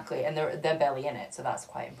 Yeah, exactly. And they're barely in it, so that's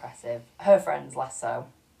quite impressive. Her friends, less so.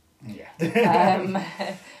 Yeah.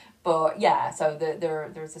 But yeah, so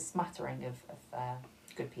there's a smattering of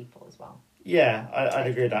good people as well. Yeah, I'd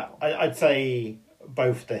agree with that. I'd say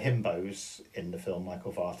both the himbos in the film,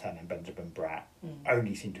 Michael Vartan and Benjamin Bratt,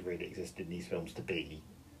 only seem to really exist in these films to be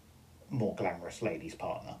more glamorous lady's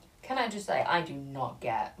partner. Can I just say, I do not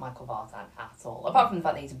get Michael Vartan at all. Apart from the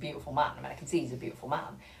fact that he's a beautiful man. I mean, I can see he's a beautiful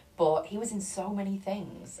man. But he was in so many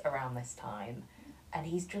things around this time, and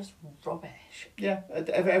he's just rubbish. Yeah,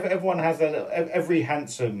 everyone has every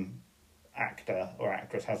handsome actor or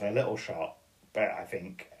actress has a little shot, but I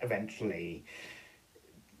think eventually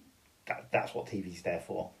that's what TV's there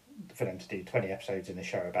for them to do 20 episodes in a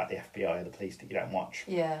show about the FBI or the police that you don't watch.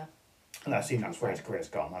 Yeah. And I assume that's where his career's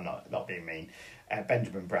gone. I'm not being mean.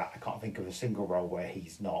 Benjamin Bratt, I can't think of a single role where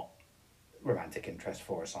he's not romantic interest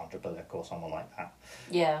for a Sandra Bullock or someone like that.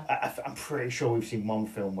 Yeah. I'm pretty sure we've seen one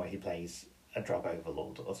film where he plays a drug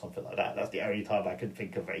overlord or something like that. That's the only time I can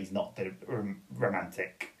think of that he's not the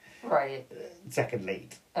romantic second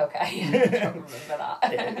lead. Okay. I don't remember that.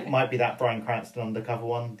 It might be that Bryan Cranston undercover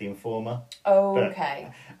one, The Informer. Oh,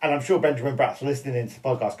 okay. And I'm sure Benjamin Bratt's listening into the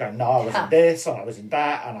podcast going, no, I was in this, and I was in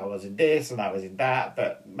that, and I was in this, and I was in that.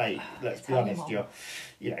 But, mate, let's be honest,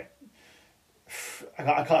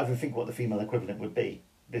 I can't even think what the female equivalent would be,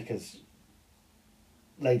 because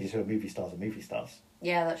ladies who are movie stars are movie stars.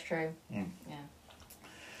 Yeah, that's true. Yeah.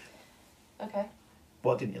 Okay.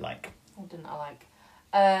 What didn't you like? What didn't I like?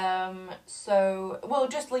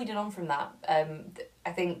 Just leading on from that,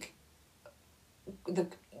 I think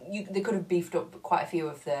they could have beefed up quite a few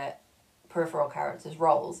of the peripheral characters'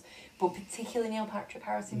 roles, but particularly Neil Patrick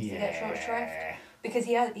Harris seems to get short shrift, because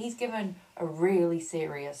he's given a really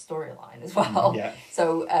serious storyline as well. Yeah.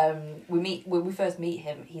 So when we first meet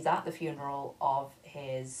him, he's at the funeral of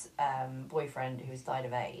his boyfriend who's died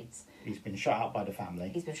of AIDS. He's been shut out by the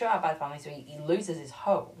family. So he loses his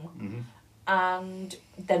home. Mm-hmm. And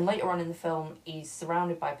then later on in the film, he's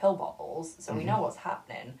surrounded by pill bottles, so we know what's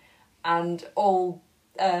happening. And all,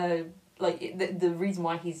 the reason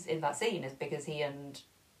why he's in that scene is because he and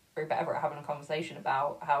Rupert Everett are having a conversation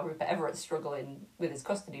about how Rupert Everett's struggling with his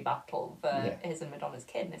custody battle for his and Madonna's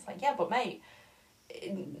kid. And it's like, yeah, but mate,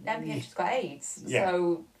 MPH's got AIDS,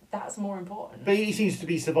 so that's more important. But he seems to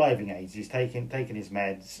be surviving AIDS. He's taking his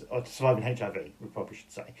meds, or surviving HIV, we probably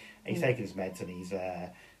should say. And he's taking his meds, and he's,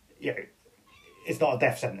 it's not a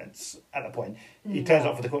death sentence at the point. He turns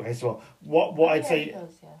up for the court case as well. What I'd say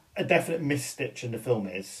a definite misstitch in the film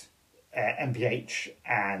is MPH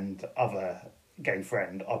and other gay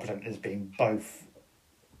friend are presented as being both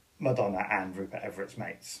Madonna and Rupert Everett's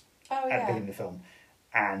mates at the beginning of the film.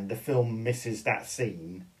 And the film misses that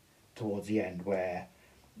scene towards the end where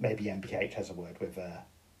maybe MPH has a word with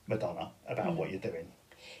Madonna about what you're doing.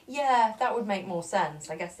 Yeah, that would make more sense.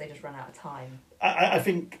 I guess they just ran out of time. I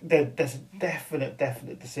think there's a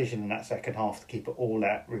definite decision in that second half to keep it all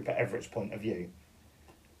at Rupert Everett's point of view.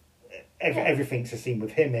 Everything's a scene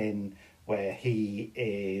with him in where he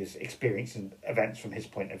is experiencing events from his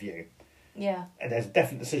point of view. Yeah. And there's a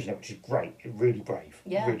definite decision there, which is great, really brave,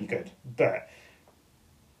 really good. But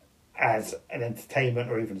as an entertainment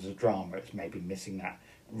or even as a drama, it's maybe missing that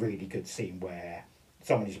really good scene where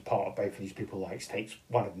someone who's a part of both of these people takes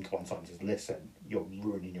one of them to one side and says, listen, you're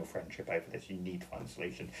ruining your friendship over this, you need to find a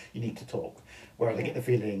solution, you need to talk. Whereas I get the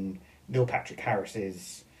feeling Neil Patrick Harris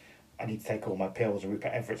is, I need to take all my pills, and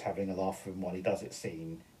Rupert Everett's having a laugh with him while he does it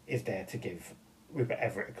scene is there to give Rupert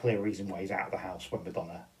Everett a clear reason why he's out of the house when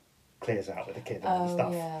Madonna clears out with the kid and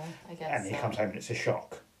stuff. Yeah, I guess and he comes home and it's a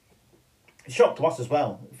shock. It's a shock to us as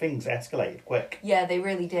well. Things escalated quick. Yeah, they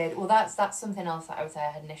really did. Well, that's something else that I would say I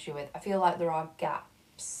had an issue with. I feel like there are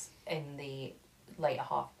gaps in the later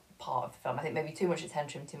part of the film. I think maybe too much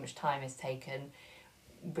attention, too much time is taken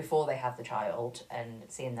before they have the child and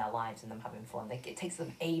seeing their lives and them having fun. It takes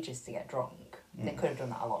them ages to get drunk. They could have done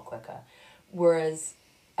that a lot quicker. Whereas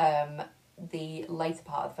the later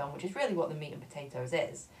part of the film, which is really what the meat and potatoes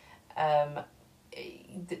is, there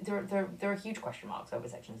are huge question marks over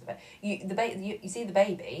sections of it. You see the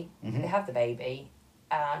baby, they have the baby,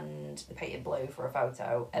 and they paint it blue for a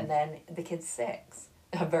photo, and then the kid's 6,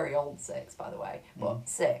 a very old 6 by the way, but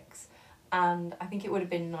 6, and I think it would have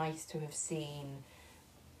been nice to have seen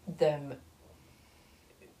them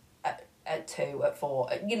at 2, at 4,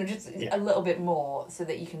 just a little bit more, so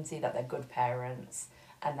that you can see that they're good parents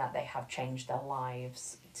and that they have changed their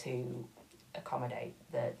lives to accommodate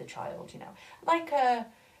the child, like a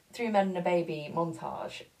 3 Men and a Baby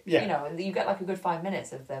montage. You get like a good 5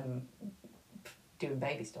 minutes of them doing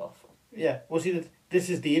baby stuff. Well, see, this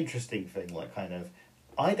is the interesting thing,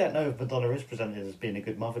 I don't know if Madonna is presented as being a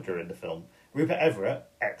good mother during the film. Rupert Everett,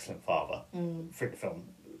 excellent father through the film.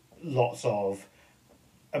 Lots of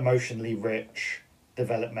emotionally rich,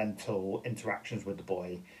 developmental interactions with the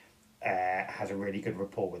boy, has a really good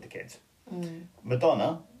rapport with the kids.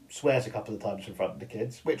 Madonna swears a couple of times in front of the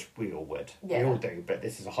kids, which we all would. We all do, but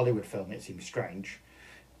this is a Hollywood film, it seems strange.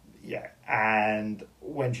 And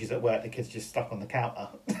when she's at work, the kid's just stuck on the counter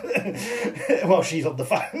while she's on the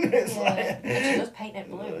phone. And she does paint it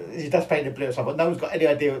blue. She does paint it blue or something, but no one's got any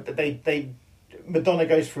idea that Madonna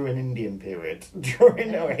goes through an Indian period or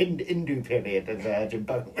Hindu period, as Jim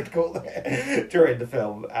Bowen would call it, during the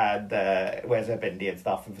film, and wears her bindi and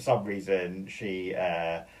stuff, and for some reason she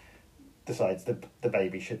decides the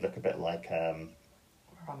baby should look a bit like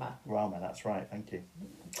Rama, that's right, thank you.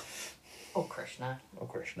 Or Krishna. I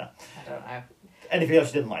don't know. Anything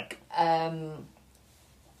else you didn't like?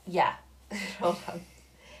 Yeah. Hold on.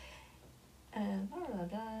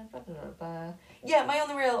 Yeah, my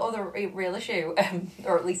only real issue,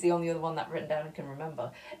 or at least the only other one that I've written down and can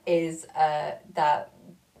remember, is that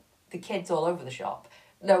the kid's all over the shop.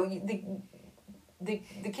 No, the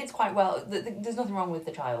kid's quite well. There's nothing wrong with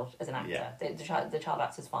the child as an actor. Yeah. The child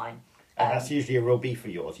actor's fine. And that's usually a real beef for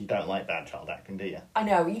yours. You don't like that child acting, do you? I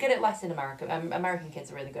know, you get it less in America. American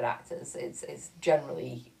kids are really good actors. It's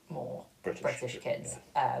generally more British kids.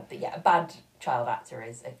 Yeah. But yeah, a bad child actor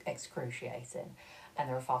is excruciating, and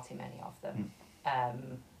there are far too many of them.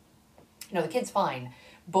 The kid's fine,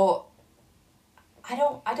 but I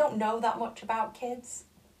don't know that much about kids.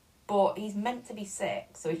 But he's meant to be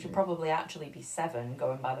 6, so he should probably actually be 7,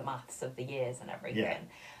 going by the maths of the years and everything. Yeah.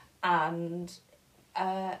 And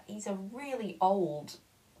he's a really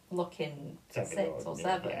old-looking 6 or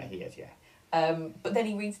 7. Yeah, he is. Yeah. But then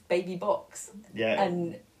he reads baby books. Yeah.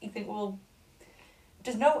 And you think, well,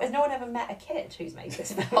 has no one ever met a kid who's made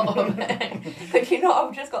this film?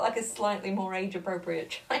 I've just got like a slightly more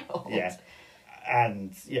age-appropriate child. Yeah.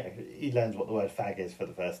 And he learns what the word fag is for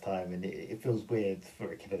the first time, and it feels weird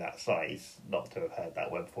for a kid of that size not to have heard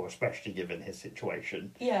that word before, especially given his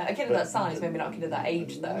situation. Yeah, a kid of that size, maybe not a kid of that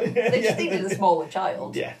age though. They just needed a smaller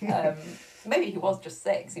child. Yeah. Maybe he was just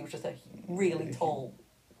 6. He was just a really tall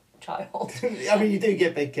child. I mean, you do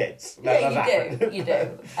get big kids. You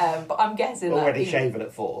do. But I'm guessing already shaven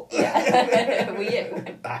at 4. Yeah. Were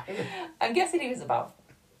you? I'm guessing he was about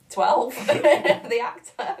 12, the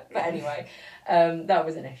actor. But anyway, that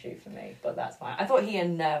was an issue for me, but that's fine. I thought he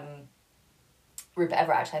and Rupert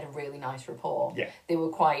Everett actually had a really nice rapport. Yeah. They were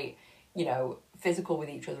quite, physical with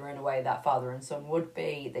each other in a way that father and son would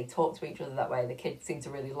be. They talked to each other that way. The kids seemed to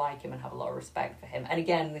really like him and have a lot of respect for him. And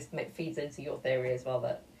again, this feeds into your theory as well,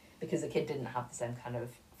 that because the kid didn't have the same kind of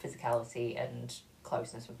physicality and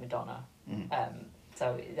closeness with Madonna.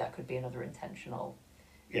 So that could be another intentional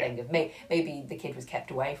thing of maybe the kid was kept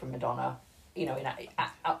away from Madonna you know,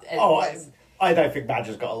 I don't think Madge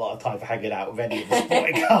has got a lot of time for hanging out with any of the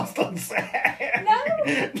supporting cast on set.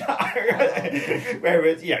 No.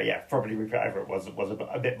 Whereas, probably Rupert Everett was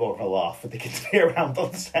a bit more of a laugh for the kids to be around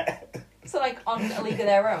on set. So, like, on A League of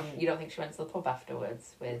Their Own, you don't think she went to the pub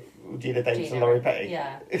afterwards with Gina Davis and Laurie Petty?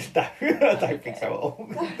 Yeah. No, I don't think so at all.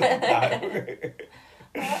 No.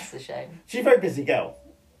 Oh, that's a shame. She's a very busy girl.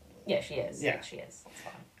 Yeah, she is. Yeah. She is. That's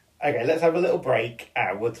fine. Okay, let's have a little break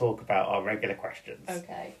and we'll talk about our regular questions.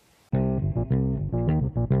 Okay.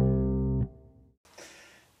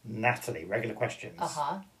 Natalie, regular questions.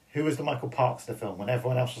 Uh-huh. Who was the Michael Parks of the film when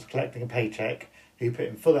everyone else was collecting a paycheck? Who put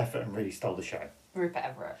in full effort and really stole the show? Rupert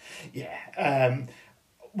Everett. Yeah.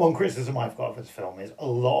 One criticism I've got of this film is a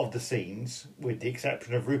lot of the scenes, with the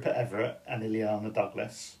exception of Rupert Everett and Ileana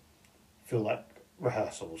Douglas, feel like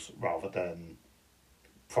rehearsals rather than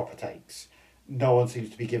proper takes. No one seems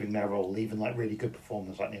to be giving their role, even like really good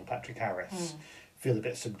performers like Neil Patrick Harris feel a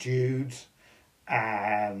bit subdued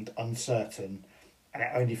and uncertain, and it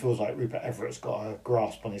only feels like Rupert Everett's got a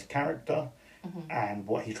grasp on his character and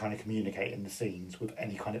what he's trying to communicate in the scenes with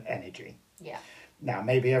any kind of energy. Yeah. Now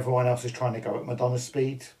maybe everyone else is trying to go at Madonna's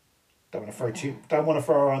speed. Don't want to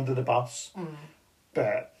throw her under the bus,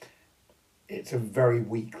 but it's a very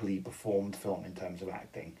weakly performed film in terms of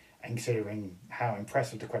acting. And considering how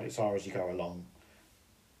impressive the credits are as you go along,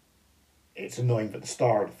 it's annoying that the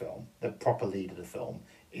star of the film, the proper lead of the film,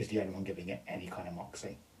 is the only one giving it any kind of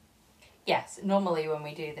moxie. Yes, normally when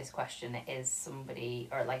we do this question, it is somebody,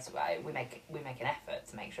 or at least we make an effort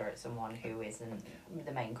to make sure it's someone who isn't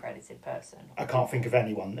the main credited person. I can't think of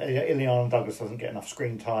anyone. Ileana Douglas doesn't get enough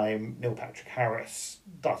screen time. Neil Patrick Harris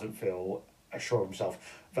doesn't feel assured of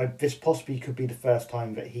himself. Though this possibly could be the first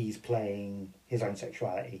time that he's playing his own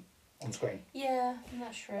sexuality on screen. Yeah,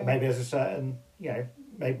 that's true. Maybe there's a certain,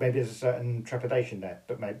 maybe there's a certain trepidation there,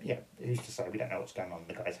 but maybe, who's to say? We don't know what's going on in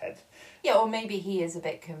the guy's head. Yeah, or maybe he is a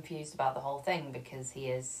bit confused about the whole thing because he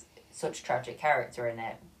is such a tragic character in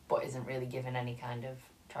it, but isn't really given any kind of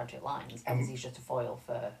tragic lines because he's just a foil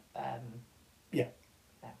for... Yeah.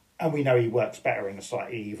 And we know he works better in a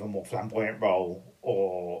slightly even more flamboyant role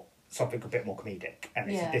or something a bit more comedic. And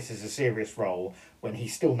this is a serious role when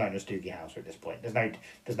he's still known as Doogie Howser at this point. There's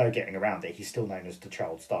no getting around it. He's still known as the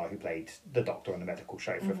child star who played the doctor on the medical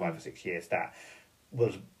show for 5 or 6 years. That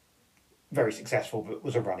was very successful, but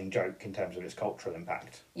was a running joke in terms of its cultural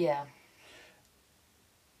impact. Yeah.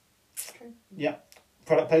 True. Yeah.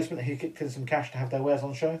 Product placement, who kicked in some cash to have their wares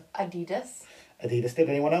on show? Adidas. Did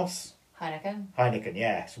anyone else? Heineken,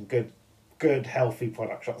 yeah. Some good healthy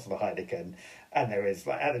product shots of the Heineken. And there is,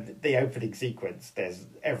 like, at the opening sequence, there's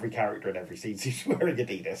every character in every scene who's wearing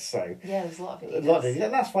Adidas. So yeah, there's a lot of Adidas.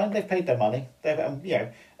 And that's fine. They've paid their money. They've,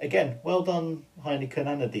 again, well done Heineken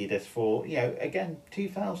and Adidas for, again,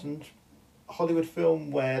 2000 Hollywood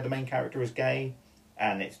film where the main character is gay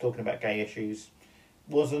and it's talking about gay issues.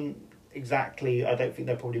 Wasn't exactly, I don't think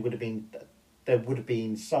there would have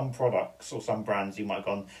been some products or some brands you might have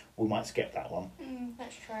gone, we might skip that one.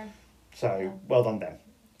 That's true. So, well done them.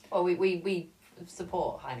 Well, we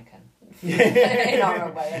support Heineken in our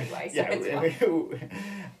own way anyway. So it's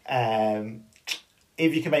fine.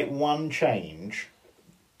 If you can make one change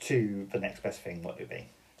to the next best thing, what would it be?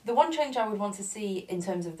 The one change I would want to see in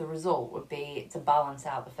terms of the result would be to balance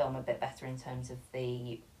out the film a bit better in terms of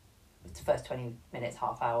the first 20 minutes,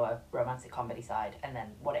 half hour romantic comedy side, and then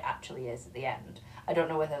what it actually is at the end. I don't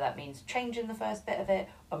know whether that means changing the first bit of it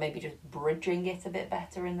or maybe just bridging it a bit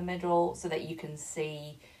better in the middle so that you can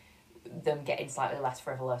see them getting slightly less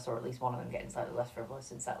frivolous, or at least one of them getting slightly less frivolous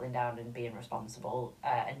and settling down and being responsible,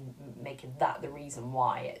 and making that the reason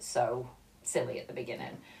why it's so silly at the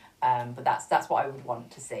beginning. But that's what I would want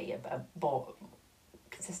to see, a more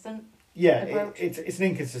consistent approach. It's an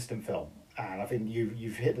inconsistent film, and I think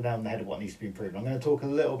you've hit the nail on the head of what needs to be improved. I'm going to talk a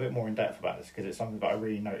little bit more in depth about this because it's something that I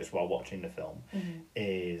really noticed while watching the film.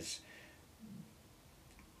 Is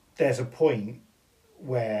there's a point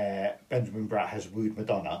where Benjamin Bratt has wooed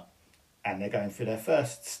Madonna and they're going through their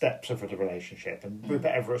first steps of the relationship, and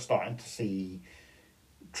Rupert Everett's starting to see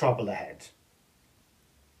trouble ahead.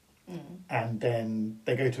 And then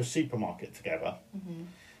they go to a supermarket together,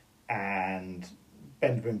 and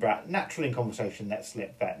Benjamin Bratt, naturally in conversation, lets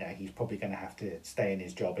slip that now he's probably going to have to stay in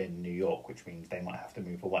his job in New York, which means they might have to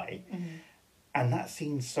move away. And that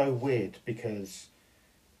seems so weird because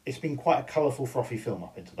it's been quite a colourful, frothy film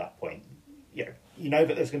up until that point. You know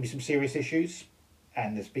that there's going to be some serious issues,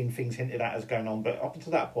 and there's been things hinted at as going on, but up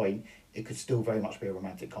until that point, it could still very much be a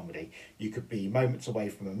romantic comedy. You could be moments away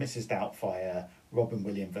from a Mrs. Doubtfire, Robin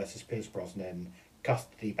Williams versus Pierce Brosnan,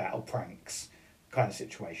 custody battle pranks kind of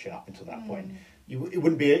situation up until that point. it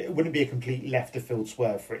wouldn't be a complete left of field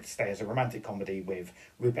swerve for it to stay as a romantic comedy with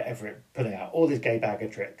Rupert Everett pulling out all his gay bag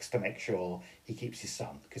of tricks to make sure he keeps his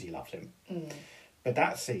son because he loves him. But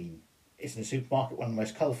that scene is in a supermarket. One of the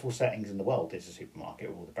most colourful settings in the world is a supermarket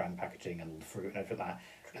with all the brand packaging and all the fruit and everything like that.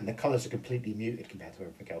 And the colours are completely muted compared to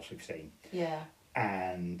everything else we've seen. Yeah.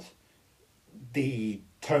 And the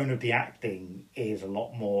tone of the acting is a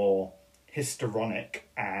lot more histrionic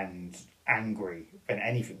and angry than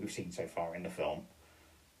anything we've seen so far in the film.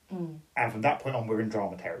 And from that point on, we're in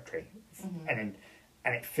drama territory. And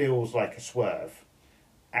it feels like a swerve.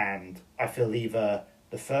 And I feel either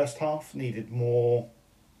the first half needed more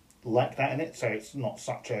like that in it, so it's not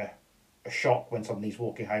such a shock when somebody's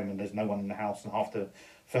walking home and there's no one in the house and half the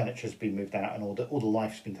furniture's been moved out and all the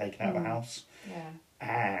life's been taken out of the house.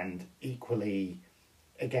 And equally,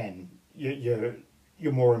 again, your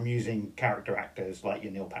more amusing character actors like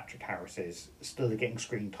your Neil Patrick Harris's still are getting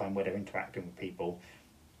screen time where they're interacting with people.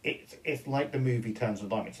 It's like the movie turns on a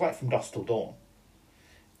dime. It's like From Dusk Till Dawn,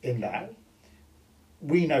 in that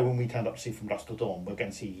we know when we turned up to see From Dusk Till Dawn, we're going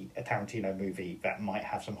to see a Tarantino movie that might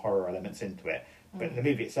have some horror elements into it. But the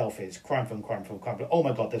movie itself is crime film. Oh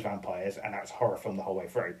my God, there's vampires, and that's horror film the whole way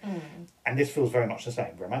through. And this feels very much the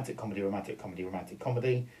same. Romantic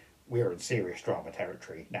comedy. We're in serious drama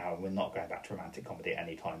territory now, and we're not going back to romantic comedy at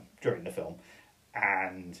any time during the film.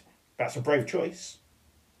 And that's a brave choice,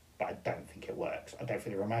 but I don't think it works. I don't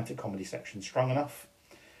think the romantic comedy section's strong enough.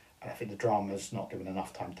 And I think the drama's not given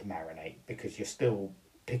enough time to marinate, because you're still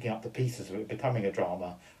picking up the pieces of it becoming a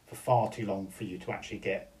drama for far too long for you to actually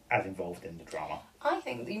get as involved in the drama. I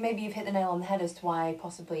think that maybe you've hit the nail on the head as to why I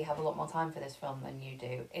possibly have a lot more time for this film than you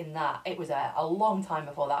do, in that it was a long time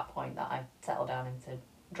before that point that I settled down into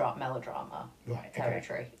melodrama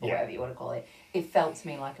territory, or whatever you want to call it. It felt to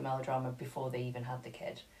me like a melodrama before they even had the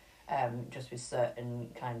kid. Just with certain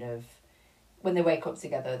kind of... When they wake up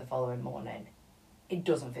together the following morning, it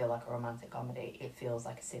doesn't feel like a romantic comedy. It feels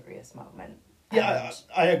like a serious moment. Yeah,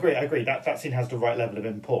 I agree. That scene has the right level of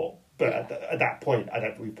import. But at that point, I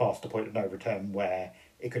don't think we've passed the point of no return where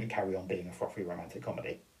it couldn't carry on being a frothy romantic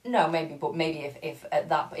comedy. No, maybe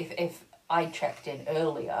if I checked in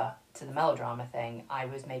earlier to the melodrama thing, I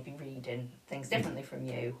was maybe reading things differently from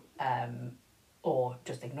you, or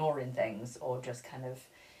just ignoring things, or just kind of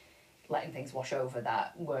letting things wash over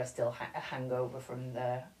that were still a hangover from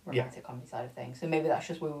the romantic comedy side of things. So maybe that's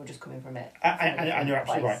just where we were just coming from it. And you're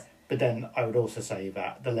absolutely right. But then I would also say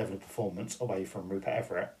that the level of performance away from Rupert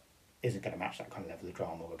Everett isn't going to match that kind of level of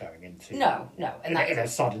drama we're going into. No. And that is a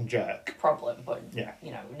sudden jerk problem, but,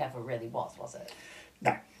 never really was it?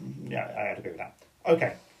 No. Yeah, I'd agree with that.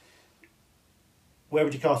 Okay. Where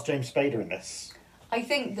would you cast James Spader in this? I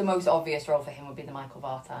think the most obvious role for him would be the Michael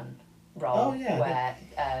Vartan role, where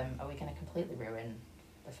are we going to completely ruin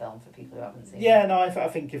the film for people who haven't seen it? Yeah, no, I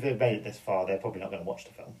think if they've made it this far, they're probably not going to watch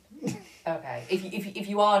the film. Okay. If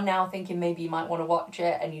you are now thinking maybe you might want to watch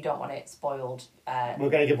it and you don't want it spoiled... we're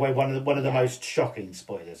going to give away one of the most shocking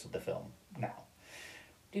spoilers of the film now.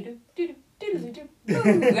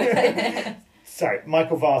 So,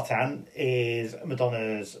 Michael Vartan is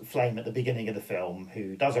Madonna's flame at the beginning of the film,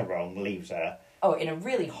 who does her wrong, leaves her. Oh, in a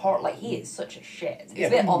really he is such a shit. It's a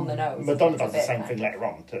bit on the nose. Madonna does the same thing later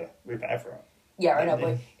on to Rupert Everett. Yeah, I know,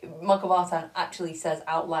 but Michael Vartan actually says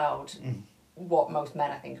out loud what most men,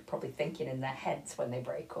 I think, are probably thinking in their heads when they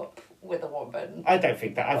break up with a woman. I don't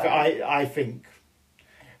think that. I think...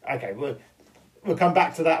 Okay, we'll come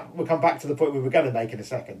back to that. We'll come back to the point we were going to make in a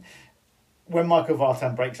second. When Michael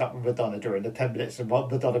Vartan breaks up with Madonna during the 10 minutes of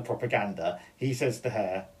Madonna propaganda, he says to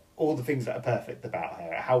her all the things that are perfect about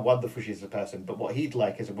her, how wonderful she is as a person, but what he'd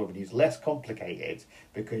like is a woman who's less complicated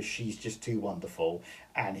because she's just too wonderful,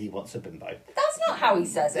 and he wants a bimbo. But that's not how he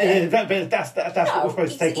says it. But that's what we're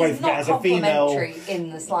supposed to take away from it as a female. He's not complimentary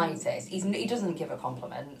in the slightest. He doesn't give her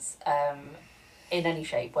compliments. In any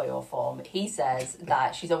shape, way or form. He says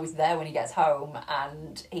that she's always there when he gets home,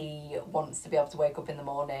 and he wants to be able to wake up in the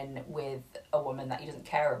morning with a woman that he doesn't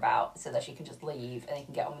care about, so that she can just leave and he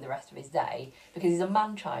can get on with the rest of his day, because he's a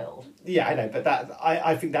man-child. Yeah, I know, but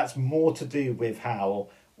I think that's more to do with how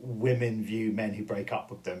women view men who break up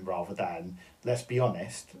with them, rather than, let's be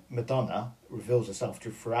honest, Madonna reveals herself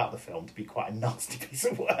throughout the film to be quite a nasty piece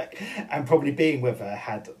of work, and probably being with her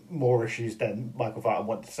had more issues than Michael Vartan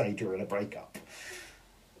wanted to say during a breakup.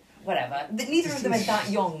 Whatever. Neither of them are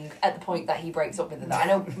that young at the point that he breaks up with her. I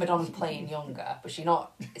know Madonna's playing younger, but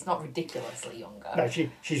it's not ridiculously younger. No,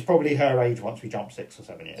 she's probably her age once we jump 6 or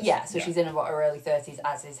 7 years. Yeah, so she's in about her early 30s,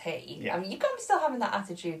 as is he. Yeah. I mean, you can't be still having that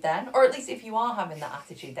attitude then, or at least if you are having that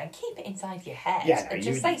attitude, then keep it inside your head and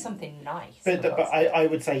just say something nice. But I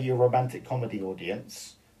would say your romantic comedy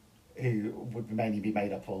audience who would mainly be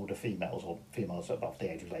made up of older females or females above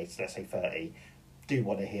the age of age, let's say 30, do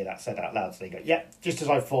want to hear that said out loud. So they go, yeah, just as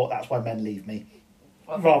I thought, that's why men leave me.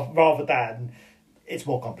 Okay. Rather than it's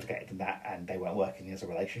more complicated than that and they weren't working as a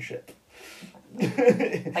relationship.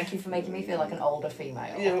 Thank you for making me feel like an older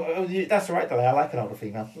female. Yeah, that's all right, though. I like an older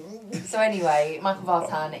female. So anyway, Michael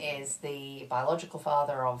Vartan is the biological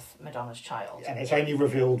father of Madonna's child. And it's only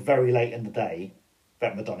revealed very late in the day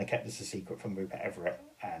that Madonna kept this a secret from Rupert Everett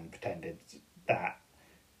and pretended that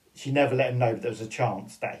she never let him know that there was a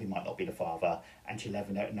chance that he might not be the father, and she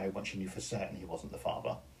never let him know once she knew for certain he wasn't the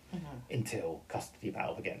father until custody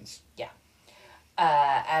battle begins. Yeah.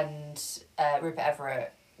 And Rupert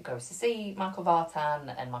Everett goes to see Michael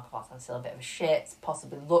Vartan, and Michael Vartan's still a bit of a shit,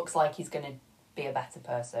 possibly looks like he's going to be a better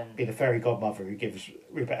person. Be the fairy godmother who gives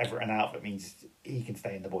Rupert Everett an out that means he can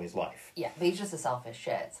stay in the boy's life. Yeah, but he's just a selfish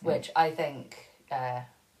shit, which I think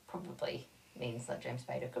probably means that James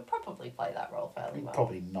Spader could probably play that role fairly He'd well.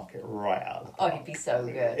 probably knock it right out of the Oh, park. he'd be so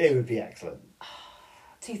good. It would be excellent.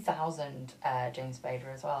 2000 James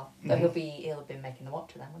Spader as well. But he'll have been making The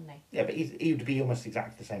Watcher then, wouldn't he? Yeah, but he would be almost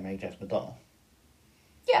exactly the same age as Madonna.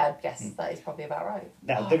 Yeah, I guess that is probably about right.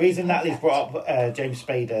 Now, the reason Natalie's brought up James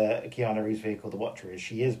Spader, Keanu Reeves' vehicle, The Watcher, is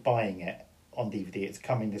she is buying it on DVD. It's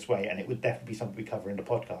coming this way, and it would definitely be something we cover in the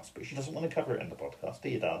podcast, but she doesn't want to cover it in the podcast, do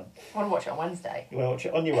you, darling? I want to watch it on Wednesday. You want to watch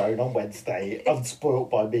it on your own on Wednesday,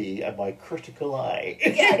 unspoilt by me and my critical eye.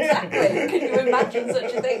 Yeah, exactly. Can you imagine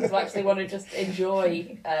such a thing to actually want to just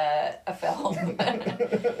enjoy a film?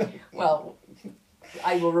 Well,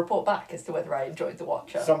 I will report back as to whether I enjoyed The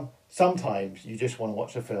Watcher. Sometimes you just want to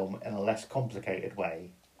watch a film in a less complicated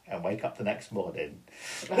way and wake up the next morning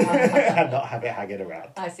and not have it hanging around.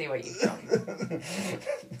 I see what you've done.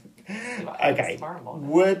 Okay. Tomorrow morning.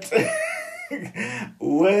 Would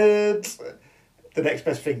the next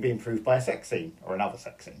best thing be improved by a sex scene or another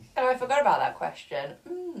sex scene? Oh, I forgot about that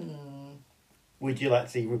question. Would you like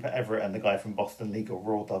to see Rupert Everett and the guy from Boston Legal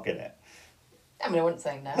raw dog in it? I mean, I wouldn't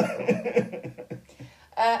say no.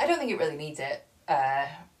 I don't think it really needs it.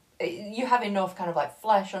 You have enough kind of like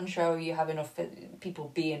flesh on show, you have enough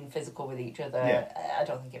people being physical with each other. Yeah. I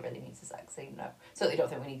don't think it really needs a sex scene, no. Certainly don't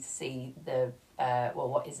think we need to see the,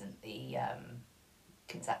 what isn't the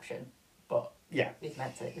conception, but Yeah. it's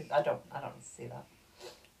meant to. I don't need to see that.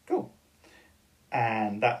 Cool.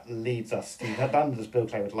 And that leads us to Dundas Bill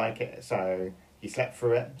Clay would like it, so he slept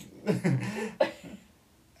through it.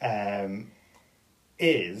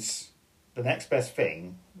 Is the next best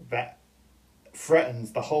thing that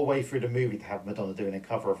threatens the whole way through the movie to have Madonna doing a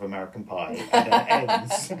cover of American Pie and then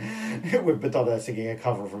ends with Madonna singing a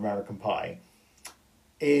cover of American Pie.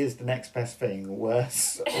 Is the next best thing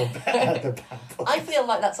worse or better than Bad Boys? I feel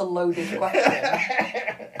like that's a loaded question.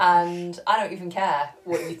 And I don't even care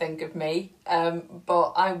what you think of me.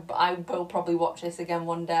 But I will probably watch this again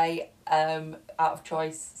one day out of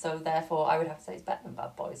choice. So therefore, I would have to say it's better than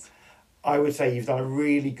Bad Boys. I would say you've done a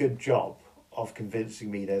really good job of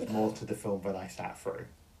convincing me there's more to the film than I sat through.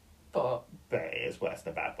 But it is worse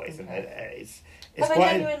than Bad Boys. Okay. And it's have I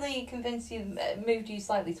quite genuinely convinced you, moved you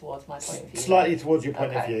slightly towards my point of view? slightly towards your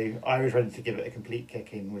point of Okay. view. I was ready to give it a complete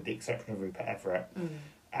kick in, with the exception of Rupert Everett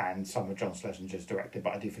and some of John Schlesinger's directed,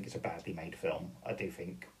 but I do think it's a badly made film. I do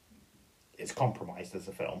think it's compromised as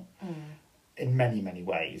a film in many, many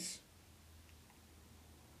ways.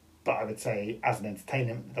 But I would say as an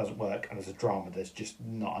entertainment, it doesn't work, and as a drama, there's just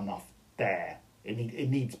not enough there. It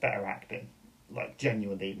needs better acting. Like,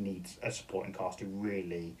 genuinely, it needs a supporting cast who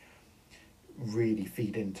really, really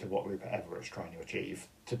feed into what Rupert Everett's trying to achieve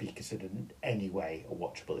to be considered in any way a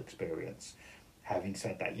watchable experience. Having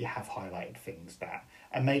said that, you have highlighted things that,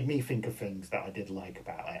 and made me think of things that I did like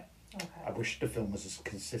about it. Okay. I wish the film was as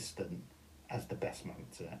consistent as the best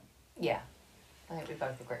moments in it. Yeah. I think we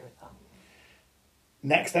both agree with that.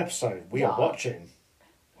 Next episode, we are watching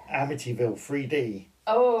Amityville 3D.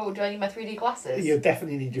 Oh, do I need my 3D glasses? You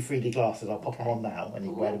definitely need your 3D glasses. I'll pop them on now and you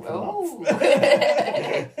can wear them for a month.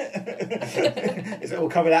 Is it all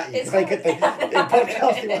coming at you? It's They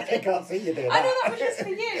podcasting, they can't see you doing that. I know that was just for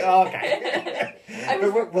you. Oh, okay.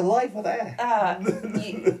 We're live on air.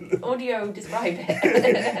 Audio describe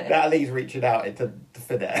it. Natalie's reaching out into the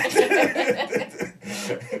finesse.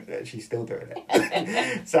 She's still doing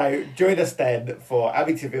it. So join us then for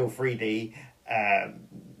Amityville 3D.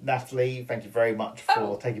 Natalie, thank you very much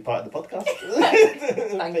for taking part in the podcast.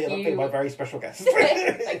 Thank you. Being my very special guest.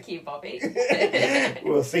 Thank you, Bobby.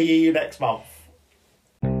 We'll see you next month.